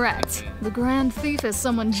 Mondstadt. Correct. The Grand Thief is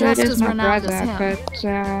someone So just does as my renowned brother, as him.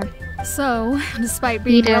 but So, despite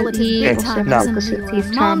being relative he big also timers in focuses Liyue his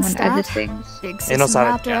and time on other Mondstadt, things. Big no Sis and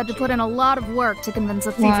sabe. Raptor had to put in a lot of work to convince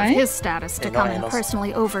a thief Why? of his status to come and no.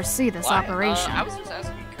 personally oversee this Why? operation. I was just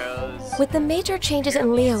asking because With the major changes in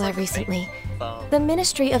Liyue recently, the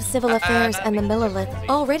Ministry of Civil Affairs and the Millelith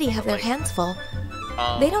already have their hands full.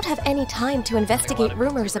 They don't have any time to investigate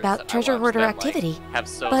rumors about treasure hoarder activity,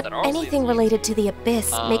 but anything related to the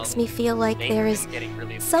Abyss makes me feel like there is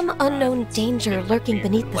some unknown danger lurking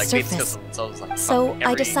beneath the surface. So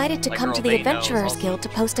I decided to come to the Adventurers Guild to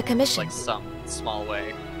post a commission. like some small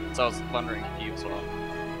way. So I was wondering if you as well.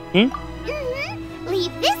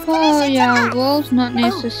 Leave this Oh commission yeah, to us. Will's not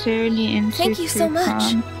necessarily into Thank you so true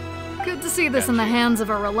much. crime. Good to see this in the hands of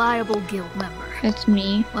a reliable guild member. It's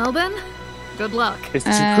me. Well then, good luck. It's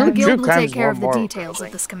Uh, true, The guild true will crime's take care of the more details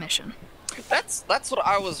of this commission. That's what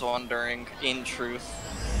I was wondering. In truth,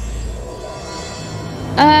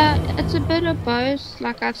 It's a bit of both.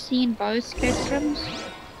 Like I've seen both spectrums,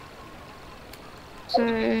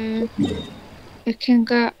 so it can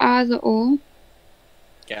go either or.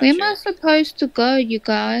 gotcha. Where am I supposed to go, you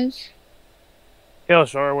guys? Yeah,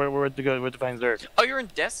 sure. Where to go? Where to find Zerg? Oh, you're in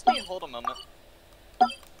Destiny? Hold a moment.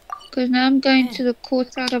 Because now I'm going to the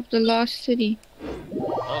courtyard of the lost city.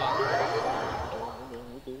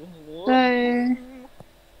 So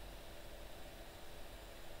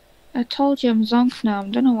I told you I'm zonk now. I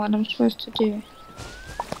don't know what I'm supposed to do.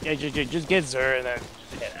 Yeah, just get Zer and then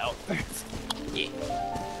head out.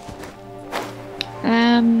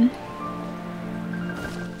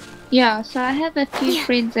 Yeah, so I have a few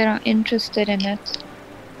friends that are interested in it.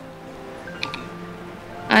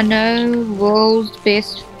 I know Will's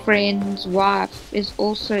best friend's wife is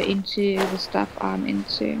also into the stuff I'm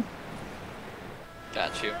into.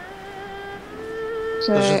 Got you.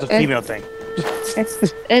 So It's just a female thing.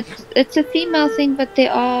 It's a female thing, but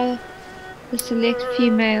there are a select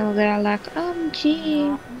female that are like,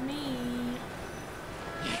 gee.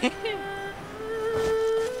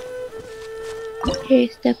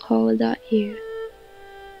 It's the cold out here.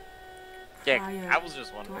 Yeah, I was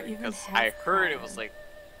just wondering because I heard it was like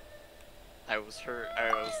I was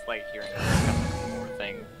like hearing it was kind of more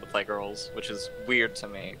thing with like girls, which is weird to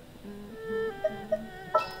me.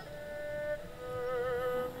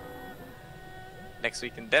 Next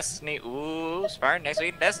week in Destiny. Ooh, Spartan. Next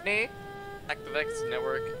week in Destiny. Active X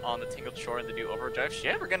Network on the Tingled Shore and the new Overdrive.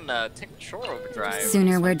 Yeah, we're getting Tingled Shore Overdrive.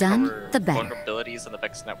 Sooner we're done, the better. Vulnerabilities on the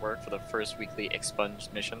Vex Network for the first weekly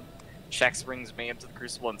expunged mission. Shax brings Mayhem to the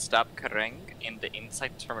Crucible and stop Kereng in the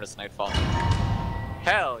Inside Terminus Nightfall.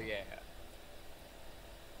 Hell yeah!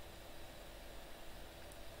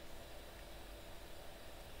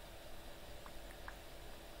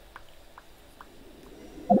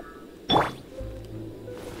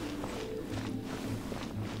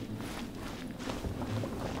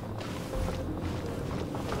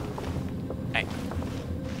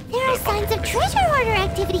 There are signs of treasure hoarder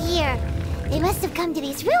activity here. They must have come to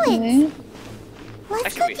these ruins.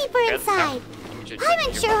 Let's go deeper inside.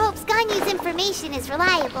 Paimon sure hopes Ganyu's information is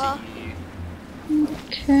reliable.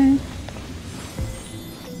 Okay.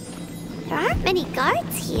 There aren't many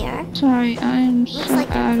guards here. Sorry, I'm Looks like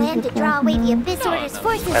their plan to draw away the Abyss Order's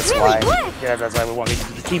forces That's really why. worked. Yeah, that's why we want to get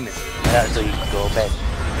to the achievement. So you can go back.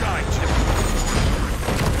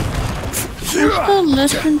 I still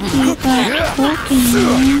listen to you guys talking,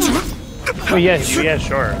 man. Oh yeah, sure.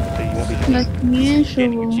 So you won't be Like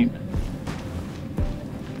usual.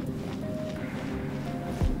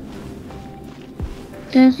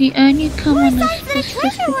 Does he only come on a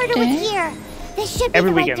specific day? Here. This should be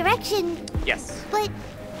Every the right weekend. direction. Yes. But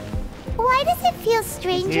why does it feel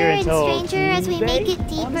stranger here and until stranger as we make it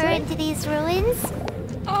Tuesday? deeper into these ruins?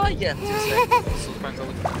 Oh yeah, Tuesday.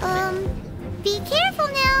 Be careful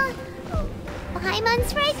now.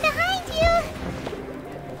 Paimon's right behind you.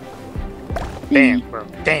 Damn, bro.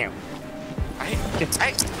 Damn.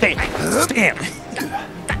 Damn.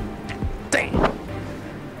 Damn.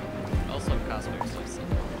 Also, Cosmic Source.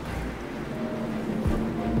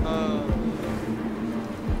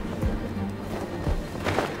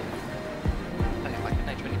 Why can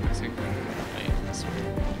I 20%?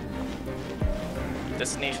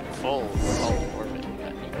 Destination full. We're all in orbit.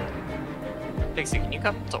 Pixie, can you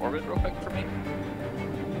come to orbit real quick for me?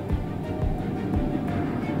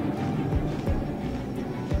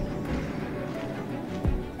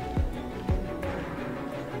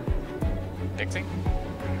 Pixie?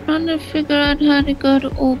 Trying to figure out how to go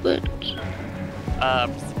to orbit.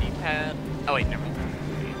 Press the D-pad. Oh wait, never mind.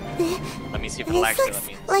 Let me see if it'll This actually looks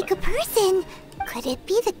let me. like a person. Could it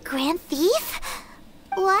be the Grand Thief?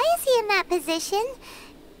 Why is he in that position?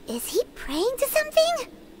 Is he praying to something?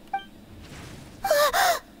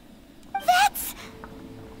 That's...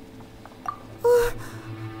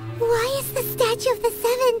 Why is the statue of the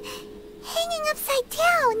Seven hanging upside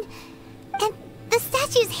down? And the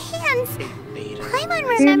statue's hands... Paimon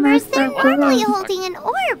remembers they're normally holding an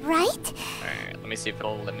orb, right? Alright, let me see if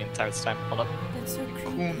it'll let me entire this time. Hold up. That's so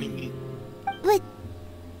creepy. But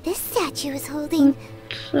this statue is holding...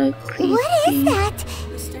 So creepy. What is that?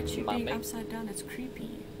 The statue being upside down, it's creepy.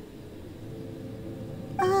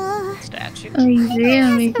 Statue? Are you there, I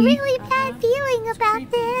have a maybe? really bad feeling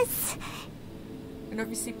about this. And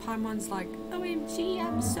obviously Paimon's like, OMG,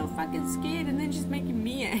 I'm so fucking scared, and then she's making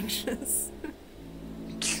me anxious.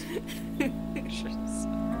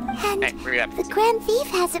 And the Grand Thief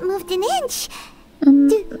hasn't moved an inch. I'm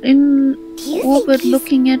in do you orbit think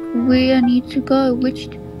looking at where I need to go. Which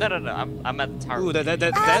No, I'm at the tower. Ooh, that's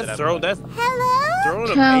throw that's Hello?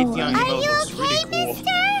 throwing a Tower. Atheon Are emote you looks okay, really cool.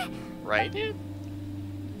 mister? Right?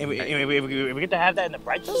 And we get to have that in the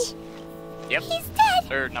brightness. Yep. He's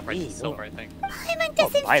dead. Or not brightness, silver, I think. Paimon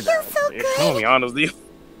doesn't my feel bad. so If I'm gonna be good. honest with you.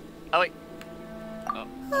 Oh wait.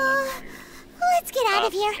 Let's get out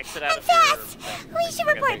of here. Exit out And of here. fast. We should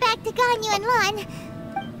report back to Ganyu and Lon.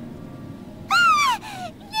 Ah!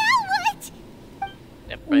 Now what?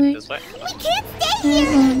 Yep, right this way. We can't stay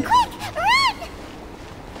here. Quick, run!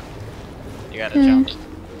 You gotta jump.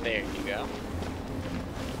 There you go.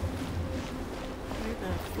 Where the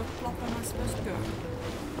flip-flop am I supposed to go?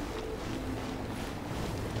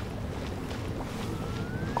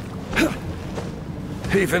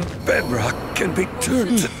 Even bedrock can be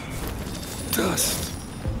turned to dust.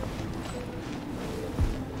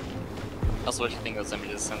 Also, what do you think those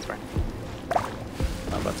images sense for?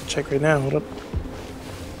 I'm about to check right now. Hold up.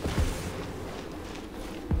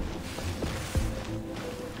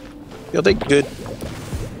 Yo, they good.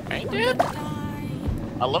 Right, dude?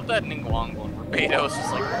 I love that Ningguang one where Beto is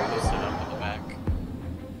just like posted up in the back.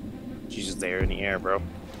 She's just there in the air, bro.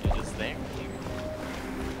 You're just there.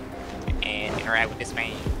 And interact with this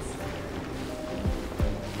man.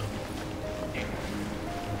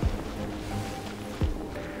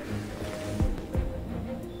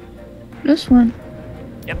 this one?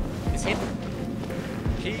 Yep, it's him.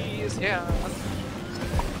 He is here.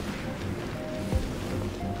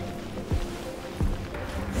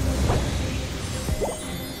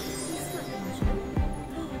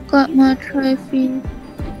 got my trophy.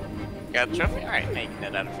 Got a trophy? Alright, now you can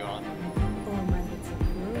head out if you want.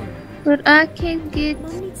 But I can get...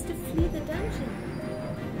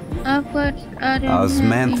 I've got... I don't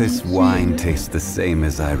Osmanthus wine tastes the same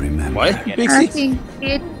as I remember. I can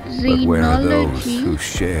get But where are those xenology. who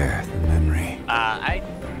share the memory?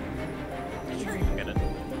 Sure you can get it.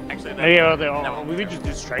 Actually, Oh, yeah, well, we could just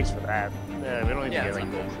do strikes for that. We don't need to get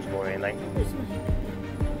like cool. gold or anything.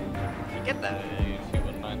 You get that if you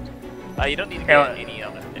wouldn't mind. You don't need to get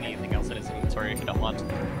anything else in his inventory if you don't want.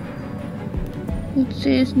 It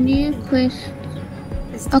says new quest.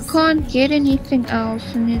 I can't get anything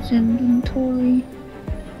else in his inventory.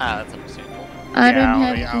 That's understandable. I don't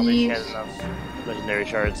have legendary leaves. Legendary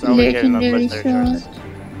shards. I don't think he has enough Legendary legendary shards. shards.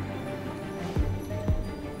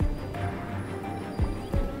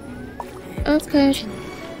 Okay.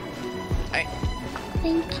 Hey.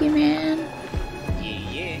 Thank you, man.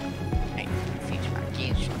 Yeah. Hey, feature my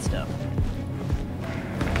Genshin stuff.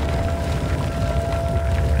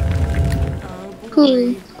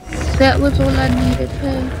 Cool. That was all I needed,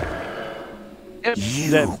 hey.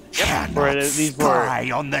 You cannot spy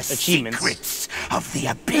on the achievements. secrets of the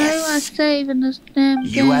How abyss. do I save in this damn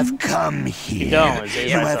game? You have come here. You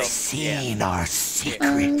have seen our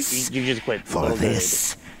secrets. You just quit. For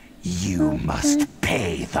this, you must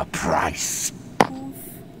pay the price.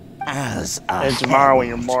 As a And tomorrow when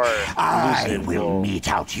you're more I lucid, will we'll mete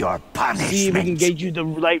out your punishment. see if we can get you the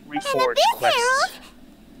light reforged quest.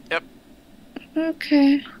 Yep.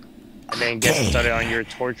 Okay. And then get started on your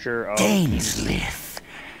torture of Dainslith.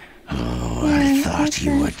 Oh, I thought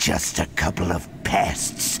you were just a couple of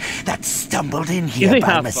pests that stumbled in here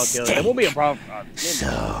by mistake. It won't be a problem.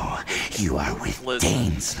 So, you are with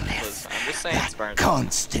Dainslith, I'm just saying, that Spartan.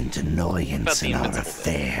 constant annoyance in our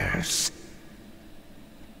affairs.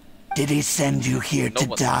 Did he send you here to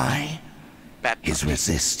die? His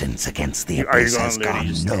resistance against the abyss has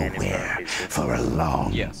gone nowhere for a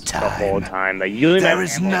long time. The whole time. Like, you don't even There have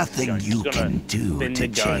is ammo. nothing You're you just can gonna do spin to the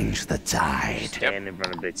gun, change the tide. stand in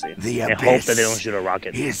front of Bitsy. The And hope that they don't shoot a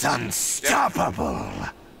rocket. is unstoppable.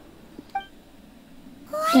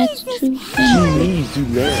 That's too Jeez, you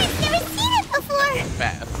there. I've never seen it before.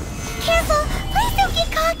 Bad. Careful, please don't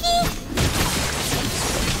get cocky.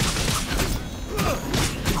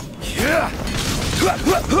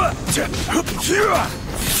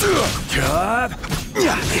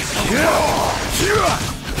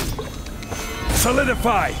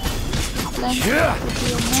 Solidify.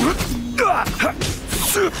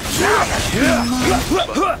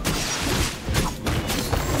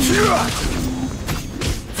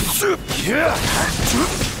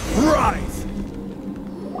 Rise.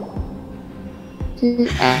 This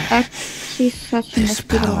is actually such a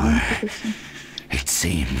muscular position. It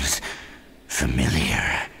seems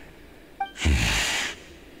familiar.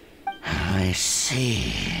 I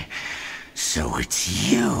see. So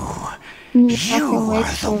it's you. You are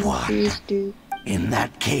the one. In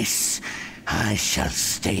that case, I shall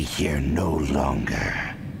stay here no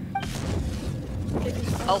longer.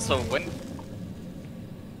 Also, when...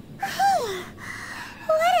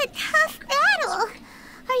 What a tough battle.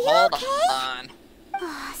 Are you Hold okay? on.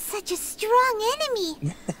 Oh, such a strong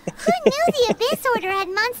enemy. Who knew the Abyss Order had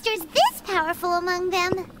monsters this powerful among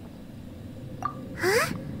them?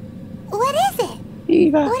 Huh? What is it?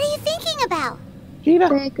 Eva. What are you thinking about?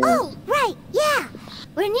 Eva. Oh, right, yeah.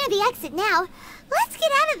 We're near the exit now. Let's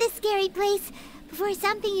get out of this scary place before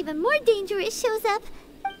something even more dangerous shows up.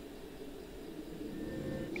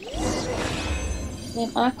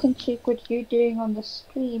 Then I can check what you're doing on the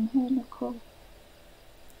screen, hey Nicole?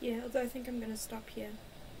 Yeah, although I think I'm gonna stop here.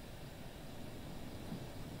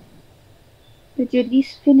 Did you at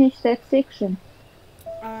least finish that section?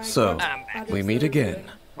 So, we meet again.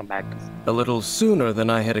 I'm back. A little sooner than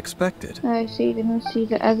I had expected. I see, then we'll see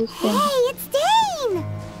the other thing. Hey, it's Dane!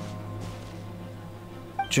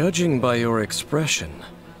 Judging by your expression,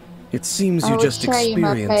 it seems you I would just show you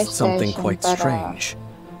my experienced something PlayStation, quite but, strange.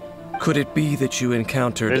 Could it be that you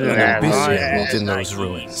encountered This an is an abyss ass. world in Like, those he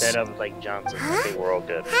ruins? set up like Johnson. I think we're all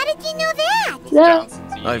good. How did you know that? No.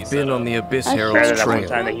 I've been on the Abyss I Herald's That one trail.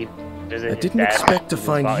 time that he visited I his didn't dad, expect to his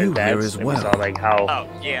find father's you here dad's, as and we well. saw like how Oh,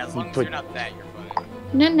 yeah, as long as put- you're not that, you're fine.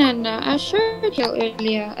 No, I showed you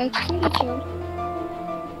earlier. I showed you.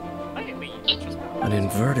 An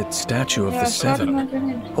inverted statue of Yeah, the I got him Seven, over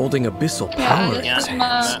him. holding abyssal Yeah, power. this it is seems.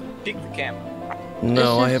 my- Pick the camera.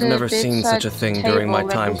 No, I This have is never a seen such a bedside thing during my table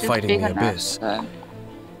that time was just fighting big the enough, Abyss. so-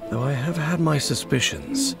 Though I have had my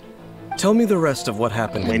suspicions. Tell me the rest of what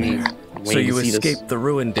happened in there. So when you you see this- escaped the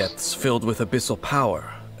ruin depths filled with abyssal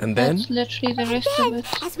power, And then? That's literally the rest of it.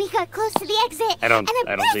 As we got close to the exit, I don't see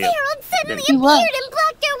it. herald suddenly He was. appeared and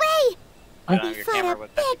blocked our way. We fought a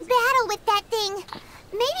big battle with that thing.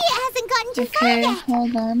 Maybe it hasn't gotten too far Okay, yet.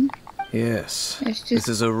 hold on. Yes. It's just This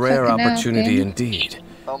is a rare checking out, opportunity then. indeed.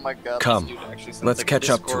 Oh my god. Come, this dude actually sounds let's like catch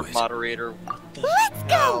a up to Discord it. moderator. Let's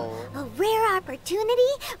go! A rare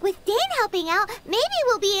opportunity? With Dan helping out, maybe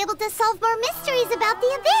we'll be able to solve more mysteries about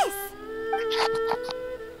the Abyss.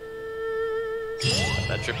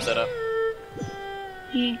 That trip set up.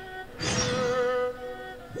 Yeah.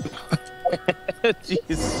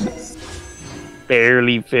 Jesus.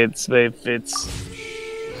 Barely fits, but it fits.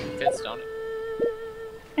 Fits, don't it?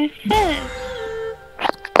 It fits.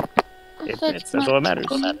 It fits. That's all that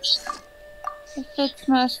matters. It fits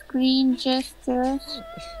my screen gestures.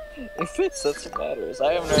 It fits, that's what matters.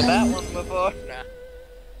 I haven't heard that one before.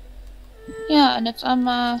 Yeah, and it's on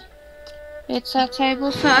my bedside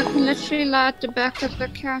table, so I can literally lie at the back of the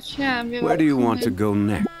couch here and be Where do you want to go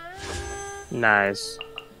next? Nice.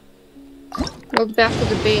 Well, the back of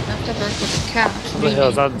the bed, not the back of the couch. The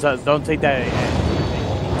hills, don't take that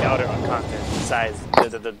and doubt it on content besides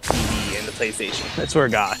the TV and the PlayStation. I swear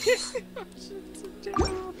to God.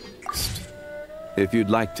 If you'd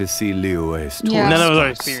like to see Liyue's tour None of us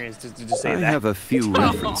are spots, experienced to say I that. have a few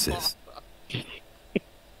references.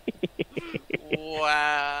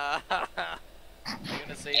 Wow. I'm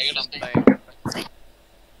gonna say something.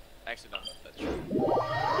 Actually, don't know if that's true.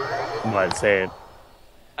 What? Say it.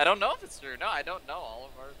 I don't know if it's true. No, I don't know all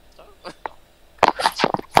of our stuff.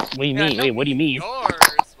 What do you mean? Wait, what do you mean?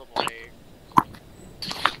 Yours, but like...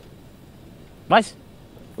 What?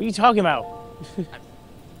 What are you talking about?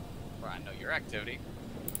 Bro, I know your activity.